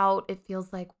figure out. It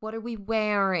feels like, what are we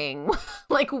wearing?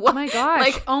 Like, what? Oh my gosh.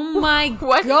 Like, oh my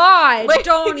what? God. Like,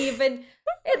 don't even.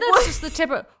 That's just the tip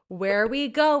of, where are we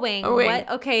going? Oh, what?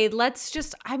 Okay, let's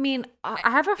just, I mean, I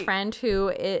have a friend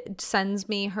who sends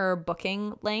me her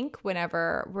booking link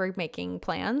whenever we're making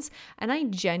plans. And I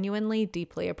genuinely,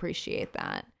 deeply appreciate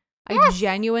that. Yes. I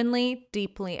genuinely,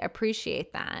 deeply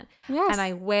appreciate that. Yes. And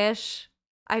I wish,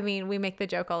 I mean, we make the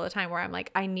joke all the time where I'm like,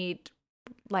 I need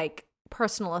like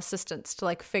personal assistance to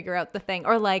like figure out the thing,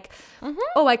 or like,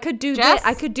 oh, I could do this.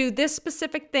 I could do this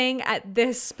specific thing at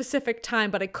this specific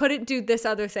time, but I couldn't do this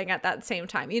other thing at that same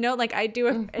time. You know, like I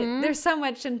do. There's so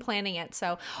much in planning it.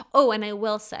 So, and I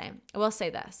will say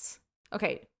this.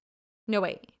 Okay. No,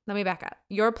 wait, let me back up.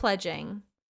 You're pledging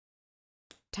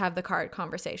to have the card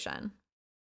conversation.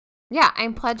 Yeah,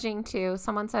 I'm pledging to.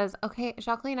 Someone says, okay,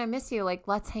 Jacqueline, I miss you. Like,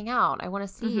 let's hang out. I want to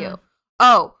see you.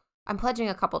 Oh, I'm pledging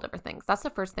a couple different things. That's the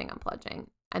first thing I'm pledging.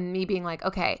 And me being like,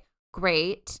 okay,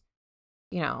 great.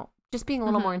 You know, just being a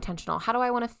little more intentional. How do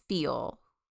I want to feel?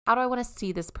 How do I want to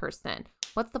see this person?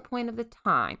 What's the point of the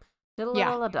time?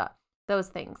 Those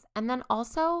things. And then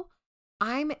also,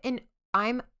 I'm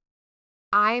a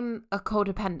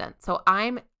codependent. So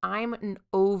I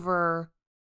over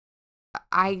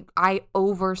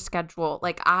schedule.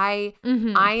 Like I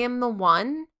am the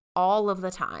one all of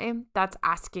the time that's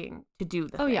asking to do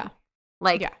the thing. Yeah.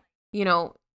 Like, you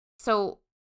know, so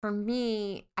for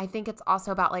me, I think it's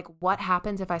also about like, what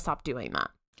happens if I stop doing that?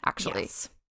 Actually,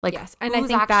 like, and I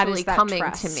think that is that coming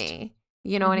trust to me.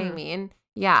 You know what I mean?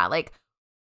 Yeah, like,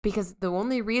 because the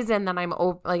only reason that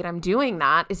I'm doing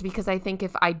that is because I think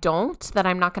if I don't, that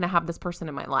I'm not going to have this person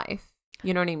in my life.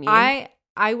 You know what I mean?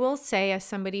 I will say, as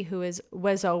somebody who has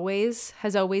always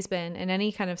been in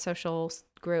any kind of social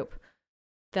group,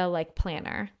 the like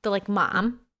planner, the like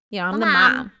mom, you know, I'm the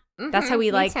mom. That's how we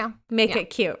like make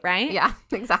it cute, right? Yeah,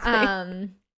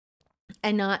 exactly.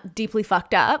 And not deeply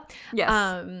fucked up.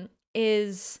 Yes.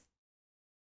 Is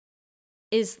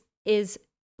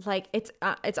like,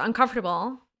 it's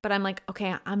uncomfortable, but I'm like,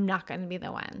 okay, I'm not going to be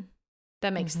the one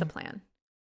that makes the plan.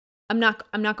 I'm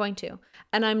not going to.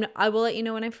 And I will let you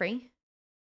know when I'm free.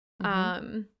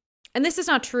 And this is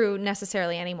not true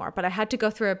necessarily anymore, but I had to go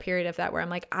through a period of that where I'm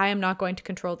like, I am not going to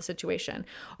control the situation.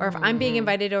 Or if I'm being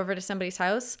invited over to somebody's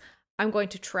house, I'm going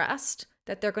to trust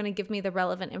that they're going to give me the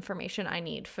relevant information I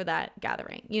need for that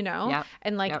gathering, you know? Yep.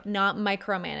 And like not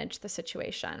micromanage the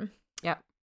situation. Yep.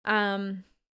 I'm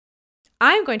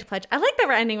going to pledge. I like that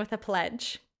we're ending with a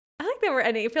pledge. I like that we're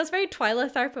ending. It feels very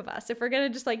Twyla Tharp of us. If we're going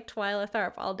to just like Twyla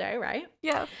Tharp all day, right?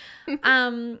 Yeah. I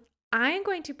am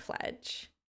going to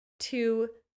pledge to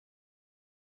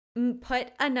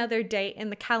put another date in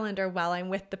the calendar while I'm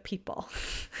with the people.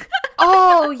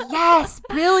 Oh, yes.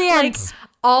 Brilliant. Like,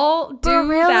 I'll do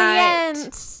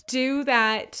Brilliant.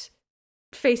 that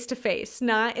face to face,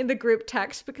 not in the group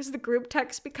text, because the group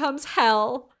text becomes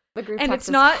hell. The group and text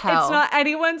it's not is hell. it's not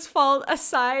anyone's fault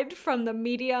aside from the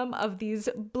medium of these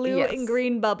blue and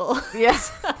green bubbles.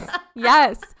 Yes.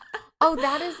 Yes. Oh,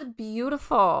 that is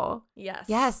beautiful. Yes.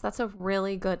 Yes, that's a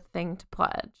really good thing to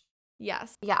pledge.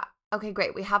 Yes. Yeah. Okay,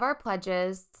 great. We have our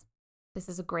pledges. This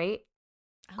is great.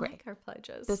 I Great. like our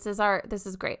pledges. This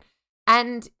is great.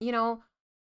 And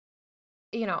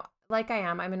like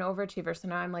I'm an overachiever, so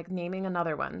now I'm like naming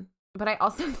another one. But I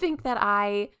also think that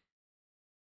like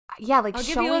I'll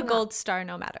give you a up, gold star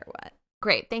no matter what.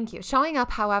 Great, thank you. Showing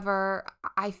up, however,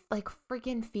 I like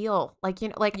freaking feel like,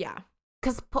 yeah.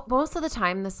 Because most of the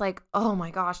time, this like, oh my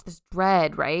gosh, this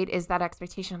dread, right, is that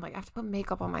expectation of like, I have to put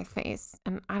makeup on my face,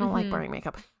 and I don't like wearing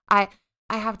makeup. I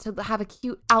have to have a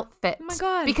cute outfit. Oh my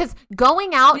God. Because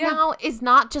going out now is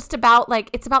not just about like,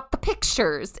 it's about the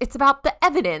pictures. It's about the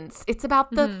evidence. It's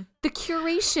about the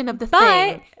curation of the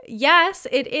thing. But yes,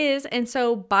 it is. And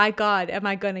so by God, am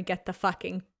I going to get the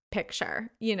fucking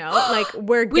picture? Like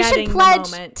we should pledge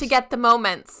the moment. To get the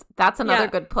moments. That's another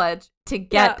good pledge, to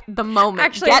get the moment.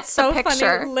 Actually, get it's so the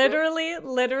picture. Funny.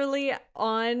 Literally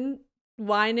on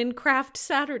Wine and Craft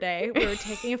Saturday, we were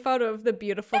taking a photo of the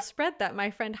beautiful spread that my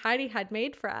friend Heidi had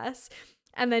made for us.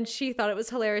 And then she thought it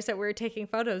was hilarious that we were taking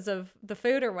photos of the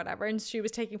food or whatever. And she was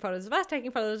taking photos of us,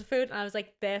 taking photos of food. And I was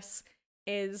like, this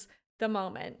is the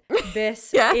moment.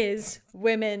 This is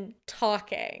women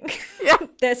talking. Yeah.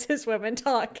 This is women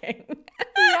talking.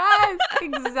 Yes,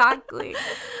 exactly.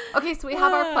 Okay, so we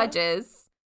have our pledges.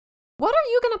 What are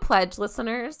you going to pledge,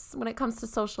 listeners, when it comes to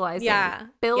socializing? Yeah.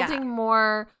 Building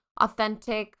more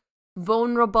authentic,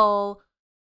 vulnerable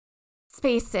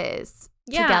spaces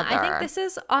together. I think this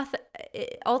is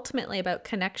ultimately about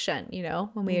connection,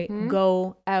 when we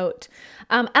go out.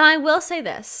 And I will say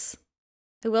this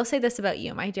about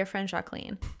you, my dear friend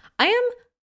Jacqueline. I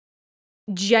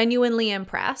am genuinely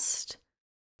impressed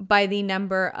by the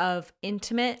number of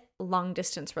intimate,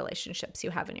 long-distance relationships you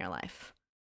have in your life.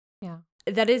 Yeah.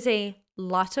 That is a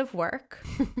lot of work.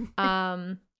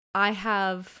 I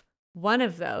have one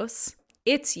of those.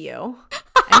 It's you.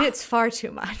 And it's far too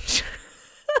much.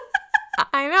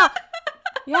 I know.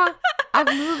 Yeah. I've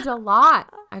moved a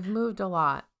lot. I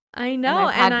And know.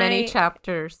 I've had many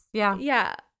chapters. Yeah.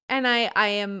 Yeah. And I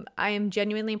am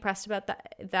genuinely impressed about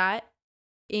that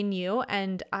in you.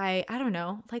 And I don't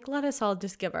know, like, let us all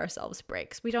just give ourselves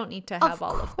breaks. We don't need to have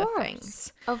all of the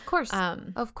things. Of course.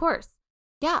 Of course.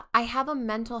 Yeah. I have a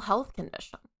mental health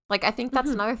condition. Like, I think that's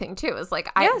another thing too, is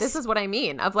like, this is what I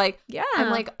mean of like, I'm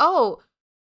like, oh,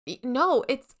 no,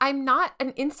 I'm not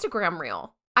an Instagram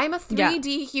reel. I'm a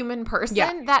 3D human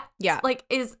person that like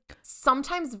is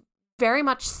sometimes very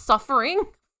much suffering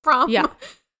from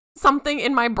something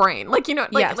in my brain. Like,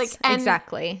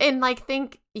 exactly. And like,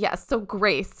 so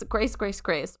grace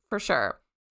for sure.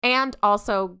 And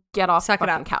also get off the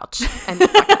fucking couch and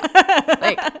suck it up.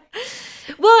 Like,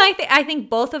 well, I think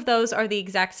both of those are the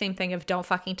exact same thing of don't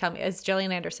fucking tell me, as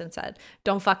Gillian Anderson said,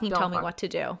 don't tell me what to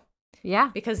do. Yeah.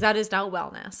 Because that is not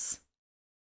wellness.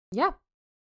 Yeah.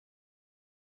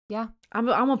 Yeah. I'm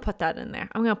going to put that in there.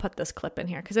 I'm going to put this clip in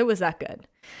here because it was that good.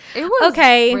 It was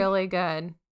really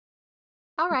good.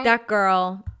 All right. That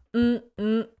girl. May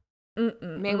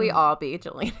we all be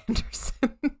Gillian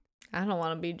Anderson. I don't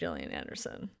want to be Gillian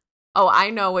Anderson. Oh, I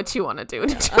know what you want to do.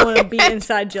 I want to be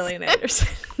inside Gillian Anderson.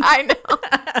 I know.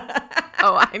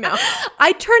 Oh, I know.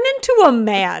 I turn into a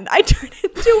man.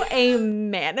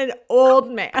 An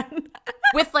old man.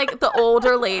 With like the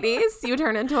older ladies, you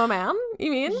turn into a man,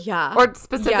 you mean? Yeah. Or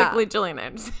specifically Gillian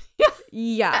Anderson.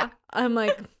 Yeah. I'm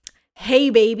like, hey,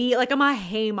 baby. Like, I'm a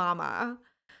hey, mama.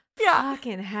 Yeah.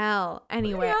 Fucking hell.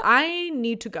 Anyway, I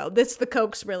need to go. The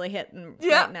Coke's really hitting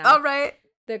right now. All right.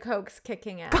 The Coke's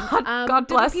kicking in. God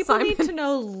bless people Simon. Need to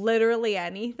know literally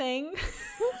anything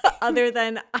other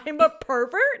than I'm a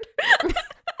pervert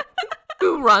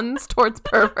who runs towards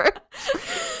pervert.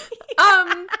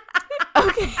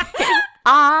 Okay.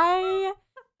 I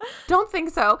don't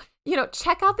think so.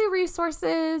 Check out the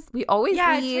resources. We always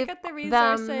leave check out the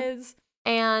resources. Them.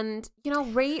 And,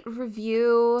 rate,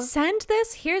 review. Send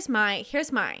this. Here's my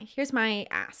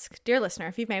ask. Dear listener,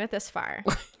 if you've made it this far.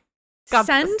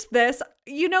 Send this.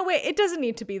 Wait, it doesn't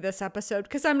need to be this episode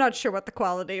because I'm not sure what the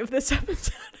quality of this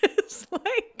episode is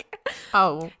like.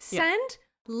 Oh. Send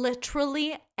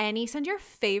literally send your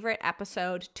favorite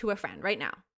episode to a friend right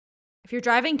now. If you're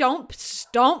driving, don't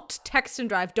text and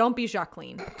drive. Don't be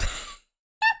Jacqueline.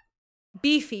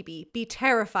 Be Phoebe. Be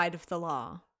terrified of the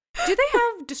law. Do they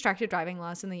have distracted driving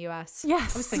laws in the US?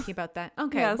 Yes. I was thinking about that.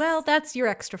 Okay. Yes. Well, that's you're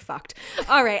extra fucked.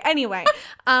 All right. Anyway,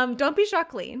 don't be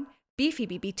Jacqueline. Be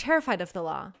Phoebe. Be terrified of the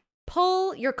law.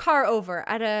 Pull your car over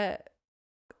at a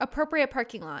appropriate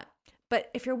parking lot. But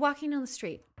if you're walking down the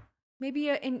street, maybe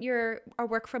in your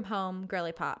work from home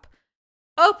girly pop,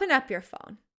 open up your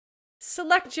phone,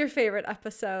 select your favorite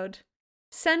episode,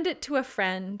 send it to a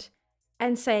friend,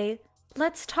 and say,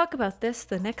 let's talk about this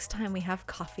the next time we have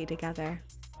coffee together.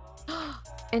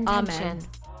 Intention. Amen.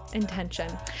 Intention.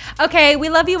 Okay, we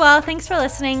love you all. Thanks for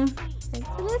listening. Thanks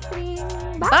for listening.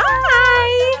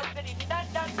 Bye.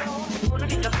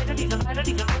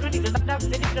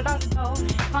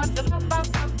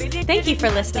 Thank you for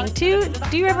listening to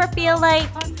Do You Ever Feel Like?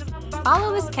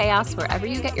 Follow This Chaos wherever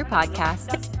you get your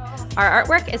podcasts. Our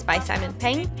artwork is by Simon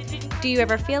Peng. Do You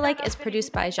Ever Feel Like is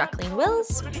produced by Jacqueline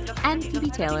Wills and Phoebe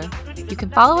Taylor. You can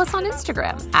follow us on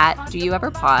Instagram at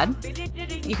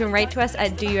DoYouEverPod. You can write to us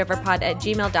at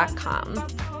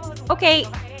doyoueverpod@gmail.com. Okay,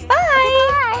 bye.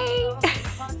 Bye.